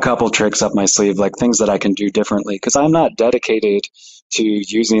 I have a couple tricks up my sleeve, like things that I can do differently, because I'm not dedicated to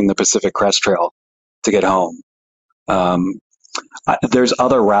using the Pacific Crest Trail to get home. There's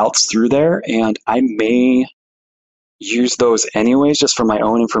other routes through there, and I may use those anyways just for my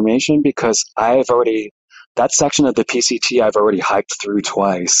own information, because that section of the PCT I've already hiked through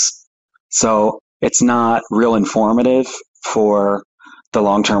twice. So it's not real informative for the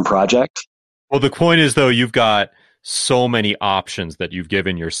long-term project. Well, the point is, though, you've got so many options that you've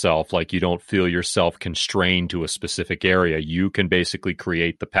given yourself. Like, you don't feel yourself constrained to a specific area. You can basically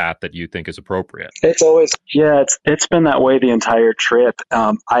create the path that you think is appropriate. It's been that way the entire trip.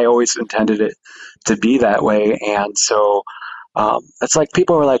 I always intended it to be that way. And so it's like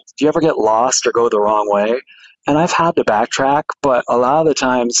people are like, do you ever get lost or go the wrong way? and I've had to backtrack, but a lot of the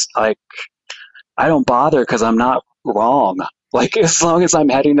times, like, I don't bother because I'm not wrong. Like, as long as I'm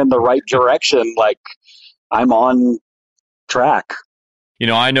heading in the right direction, like, I'm on track.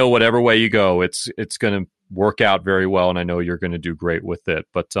 I know whatever way you go, it's going to work out very well, and I know you're going to do great with it.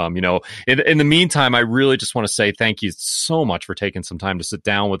 But in the meantime, I really just want to say thank you so much for taking some time to sit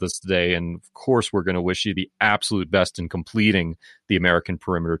down with us today. And of course, we're going to wish you the absolute best in completing the American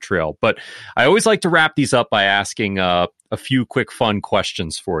Perimeter Trail. But I always like to wrap these up by asking a few quick fun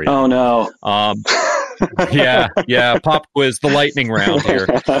questions for you. Oh no. Yeah, pop quiz, the lightning round here.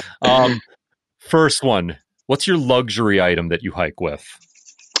 First one, what's your luxury item that you hike with?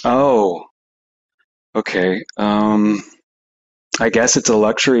 Oh, okay. I guess it's a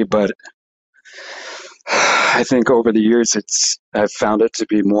luxury, but I think over the years I've found it to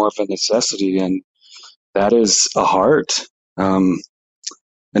be more of a necessity, and that is a heart, um,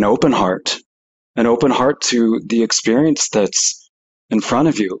 an open heart, an open heart to the experience that's in front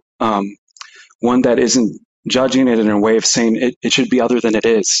of you. One that isn't judging it in a way of saying it should be other than it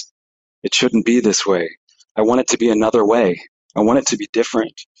is. It shouldn't be this way. I want it to be another way. I want it to be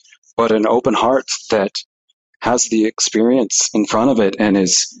different, but an open heart that has the experience in front of it and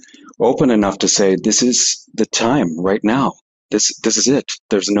is open enough to say, this is the time right now. This is it.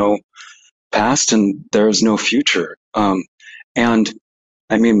 There's no past and there's no future. And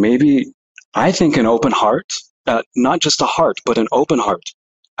I mean, maybe I think an open heart, not just a heart, but an open heart.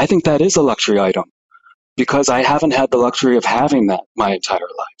 I think that is a luxury item because I haven't had the luxury of having that my entire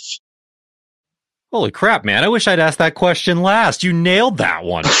life. Holy crap, man. I wish I'd asked that question last. You nailed that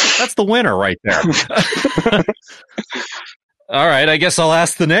one. That's the winner right there. All right, I guess I'll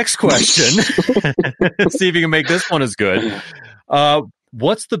ask the next question. See if you can make this one as good.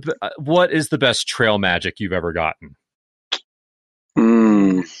 What is the best trail magic you've ever gotten?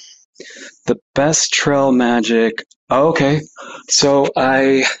 The best trail magic. Oh, okay. So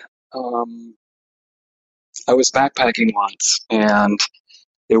I was backpacking once and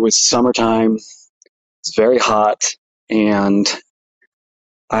it was summertime. It's very hot and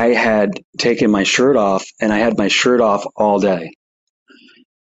I had taken my shirt off and I had my shirt off all day.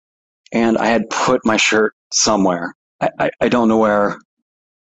 And I had put my shirt somewhere. I don't know where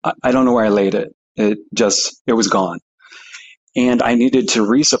I don't know where I laid it. It was gone. And I needed to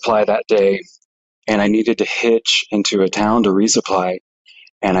resupply that day and I needed to hitch into a town to resupply.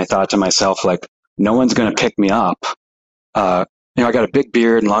 And I thought to myself, like, no one's going to pick me up. I got a big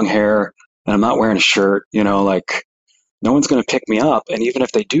beard and long hair and I'm not wearing a shirt, like no one's going to pick me up. And even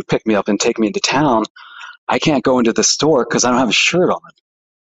if they do pick me up and take me into town, I can't go into the store because I don't have a shirt on.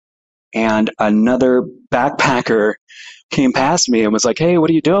 And another backpacker came past me and was like, hey,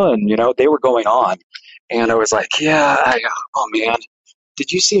 what are you doing? They were going on. And I was like, oh man,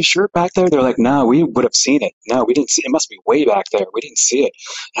 did you see a shirt back there? They're like, no, we would have seen it. No, we didn't see it. It must be way back there. We didn't see it.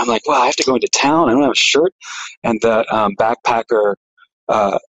 And I'm like, well, I have to go into town. I don't have a shirt. And the backpacker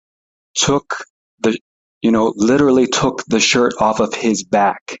took literally took the shirt off of his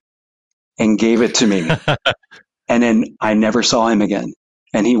back and gave it to me. And then I never saw him again.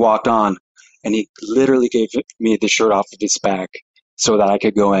 And he walked on and he literally gave me the shirt off of his back so that I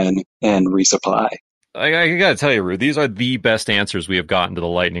could go in and resupply. I got to tell you, Rue, these are the best answers we have gotten to the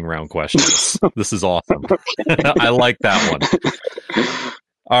lightning round questions. This is awesome. I like that one.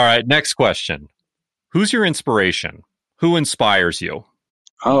 All right, next question. Who's your inspiration? Who inspires you?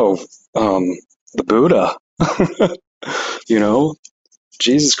 Oh, the Buddha.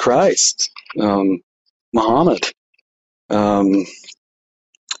 Jesus Christ. Muhammad.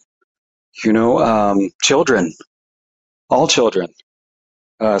 Children. All children.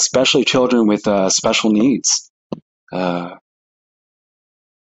 Especially children with special needs.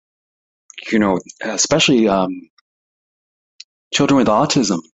 Especially children with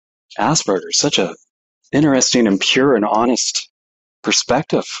autism, Asperger's, such a interesting and pure and honest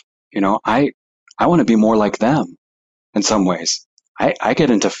perspective. I want to be more like them in some ways. I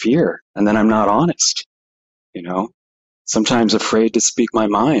get into fear and then I'm not honest, sometimes afraid to speak my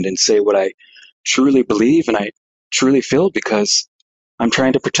mind and say what I truly believe and I truly feel because I'm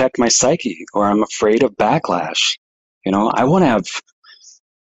trying to protect my psyche or I'm afraid of backlash. I want to have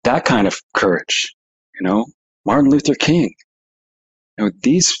that kind of courage, Martin Luther King,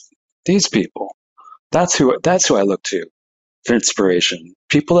 these people, that's who I look to for inspiration.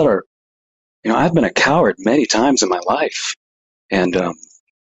 People that are, I've been a coward many times in my life and, I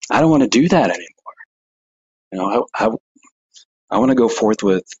don't want to do that anymore. I want to go forth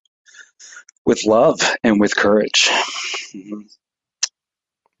with love and with courage. Mm-hmm.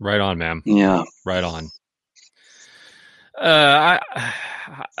 Right on, man. Yeah. Right on. I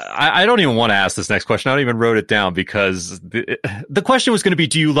don't even want to ask this next question. I don't even wrote it down because the question was going to be,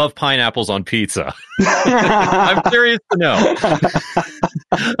 do you love pineapples on pizza? I'm curious to know.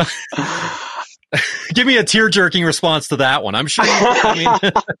 Give me a tear-jerking response to that one. I'm sure.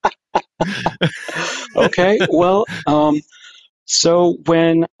 Okay, well, so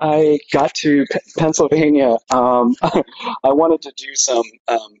when I got to Pennsylvania, I wanted to do some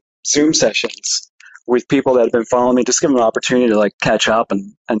Zoom sessions with people that have been following me, just give them an opportunity to like catch up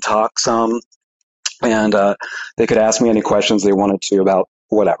and talk some, and they could ask me any questions they wanted to about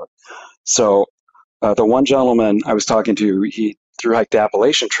whatever. So the one gentleman I was talking to, he through hiked the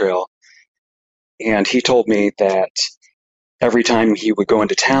Appalachian Trail, and he told me that every time he would go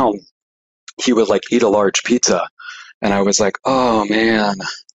into town, he would like eat a large pizza. And I was like, oh man,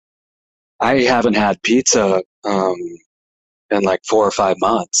 I haven't had pizza in like 4 or 5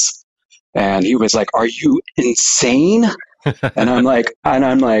 months. And he was like, are you insane? And I'm like,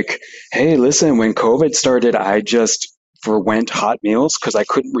 hey, listen, when COVID started, I just forwent hot meals because I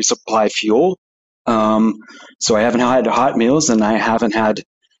couldn't resupply fuel. So I haven't had hot meals and I haven't had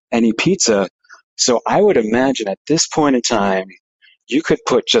any pizza. So I would imagine at this point in time, you could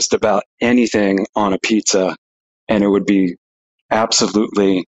put just about anything on a pizza and it would be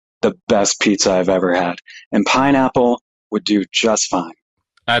absolutely the best pizza I've ever had. And pineapple would do just fine.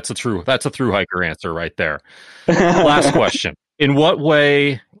 That's a through hiker answer right there. Last question. In what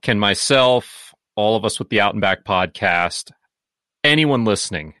way can myself, all of us with the Out and Back podcast, anyone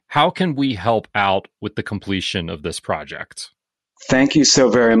listening, how can we help out with the completion of this project? Thank you so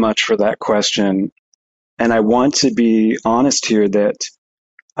very much for that question. And I want to be honest here that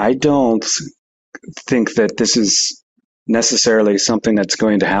I don't think that this is necessarily something that's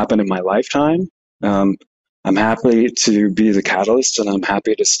going to happen in my lifetime. I'm happy to be the catalyst and I'm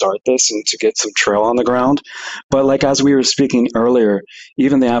happy to start this and to get some trail on the ground. But like as we were speaking earlier,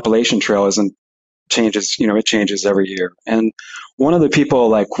 even the Appalachian Trail changes, it changes every year. And one of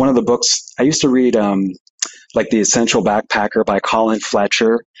the books I used to read, like The Essential Backpacker by Colin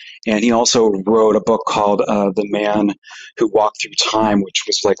Fletcher. And he also wrote a book called The Man Who Walked Through Time, which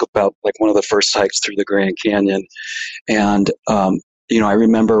was about one of the first hikes through the Grand Canyon. And, I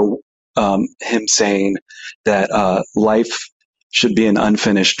remember him saying that life should be an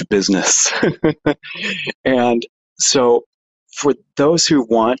unfinished business. And so for those who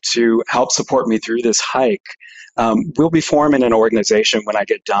want to help support me through this hike, we'll be forming an organization when I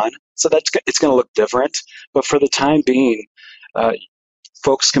get done. So it's going to look different. But for the time being,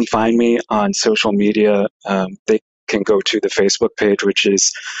 folks can find me on social media. They can go to the Facebook page, which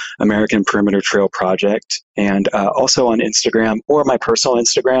is American Perimeter Trail Project, and also on Instagram or my personal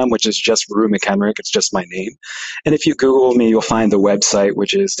Instagram, which is just Rue McHenrick. It's just my name. And if you Google me, you'll find the website,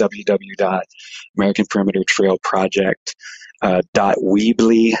 which is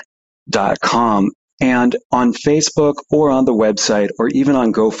www.americanperimetertrailproject.weebly.com. And on Facebook or on the website or even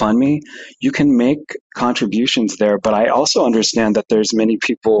on GoFundMe, you can make contributions there. But I also understand that there's many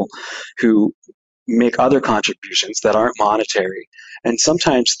people who make other contributions that aren't monetary. And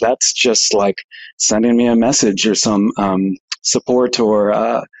sometimes that's just like sending me a message or some support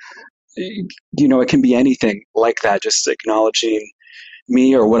or, it can be anything like that, just acknowledging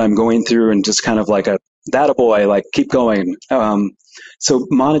me or what I'm going through and just kind of like that a boy, like keep going. So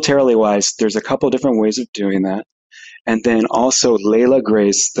monetarily wise, there's a couple different ways of doing that. And then also Layla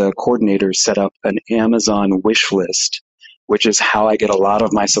Grace, the coordinator, set up an Amazon wish list, which is how I get a lot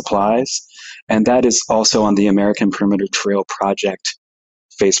of my supplies. And that is also on the American Perimeter Trail Project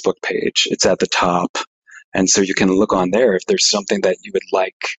Facebook page. It's at the top. And so you can look on there if there's something that you would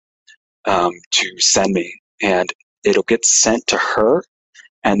like to send me. And it'll get sent to her.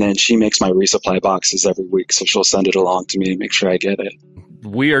 And then she makes my resupply boxes every week. So she'll send it along to me and make sure I get it.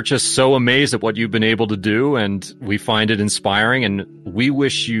 We are just so amazed at what you've been able to do, and we find it inspiring. And we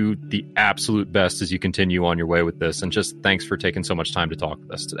wish you the absolute best as you continue on your way with this. And just thanks for taking so much time to talk with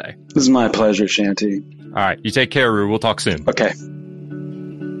us today. This is my pleasure, Shanti. All right. You take care, Rue. We'll talk soon. Okay.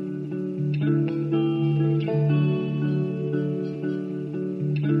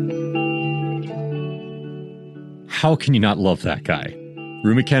 How can you not love that guy?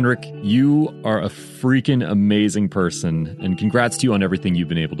 Rue McHenrick, you are a freaking amazing person, and congrats to you on everything you've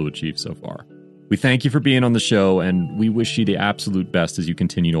been able to achieve so far. We thank you for being on the show, and we wish you the absolute best as you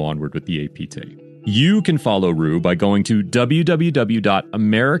continue onward with the APT. You can follow Rue by going to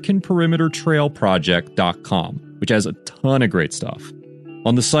www.americanperimetertrailproject.com, which has a ton of great stuff.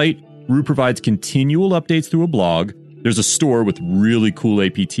 On the site, Rue provides continual updates through a blog. There's a store with really cool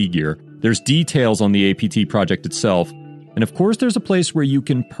APT gear. There's details on the APT project itself. And of course, there's a place where you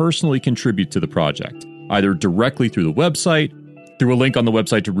can personally contribute to the project. either directly through the website, through a link on the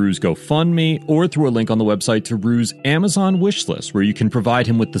website to Rue's GoFundMe, or through a link on the website to Rue's Amazon wishlist, where you can provide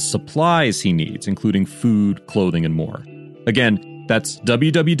him with the supplies he needs, including food, clothing, and more. Again, that's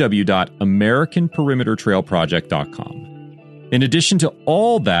www.americanperimetertrailproject.com. In addition to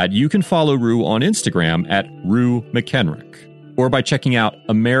all that, you can follow Rue on Instagram at Rue McKenrick, or by checking out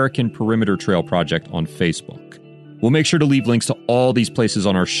American Perimeter Trail Project on Facebook. We'll make sure to leave links to all these places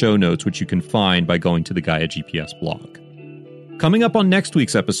on our show notes, which you can find by going to the Gaia GPS blog. Coming up on next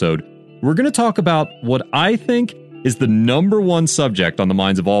week's episode, we're going to talk about what I think is the number one subject on the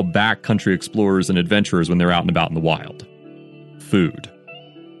minds of all backcountry explorers and adventurers when they're out and about in the wild: food.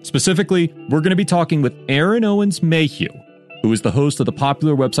 Specifically, we're going to be talking with Aaron Owens Mayhew, who is the host of the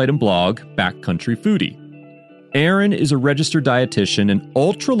popular website and blog Backcountry Foodie. Aaron is a registered dietitian and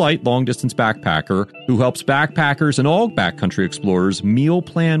ultralight long-distance backpacker who helps backpackers and all backcountry explorers meal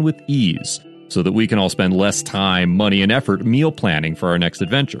plan with ease, so that we can all spend less time, money, and effort meal planning for our next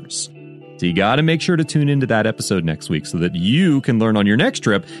adventures. So you gotta make sure to tune into that episode next week so that you can learn on your next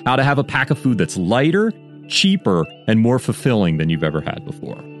trip how to have a pack of food that's lighter, cheaper, and more fulfilling than you've ever had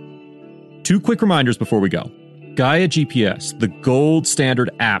before. 2 quick reminders before we go. Gaia GPS, the gold standard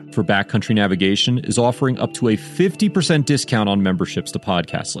app for backcountry navigation, is offering up to a 50% discount on memberships to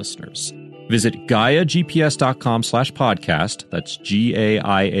podcast listeners. Visit GaiaGPS.com/podcast, that's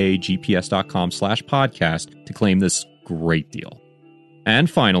GaiaGPS.com/podcast, to claim this great deal. And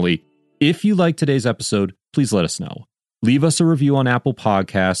finally, if you liked today's episode, please let us know. Leave us a review on Apple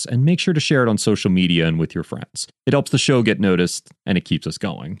Podcasts and make sure to share it on social media and with your friends. It helps the show get noticed and it keeps us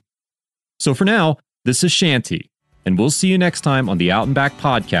going. So for now, this is Shanti, and we'll see you next time on the Out and Back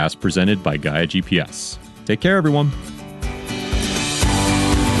podcast presented by Gaia GPS. Take care, everyone.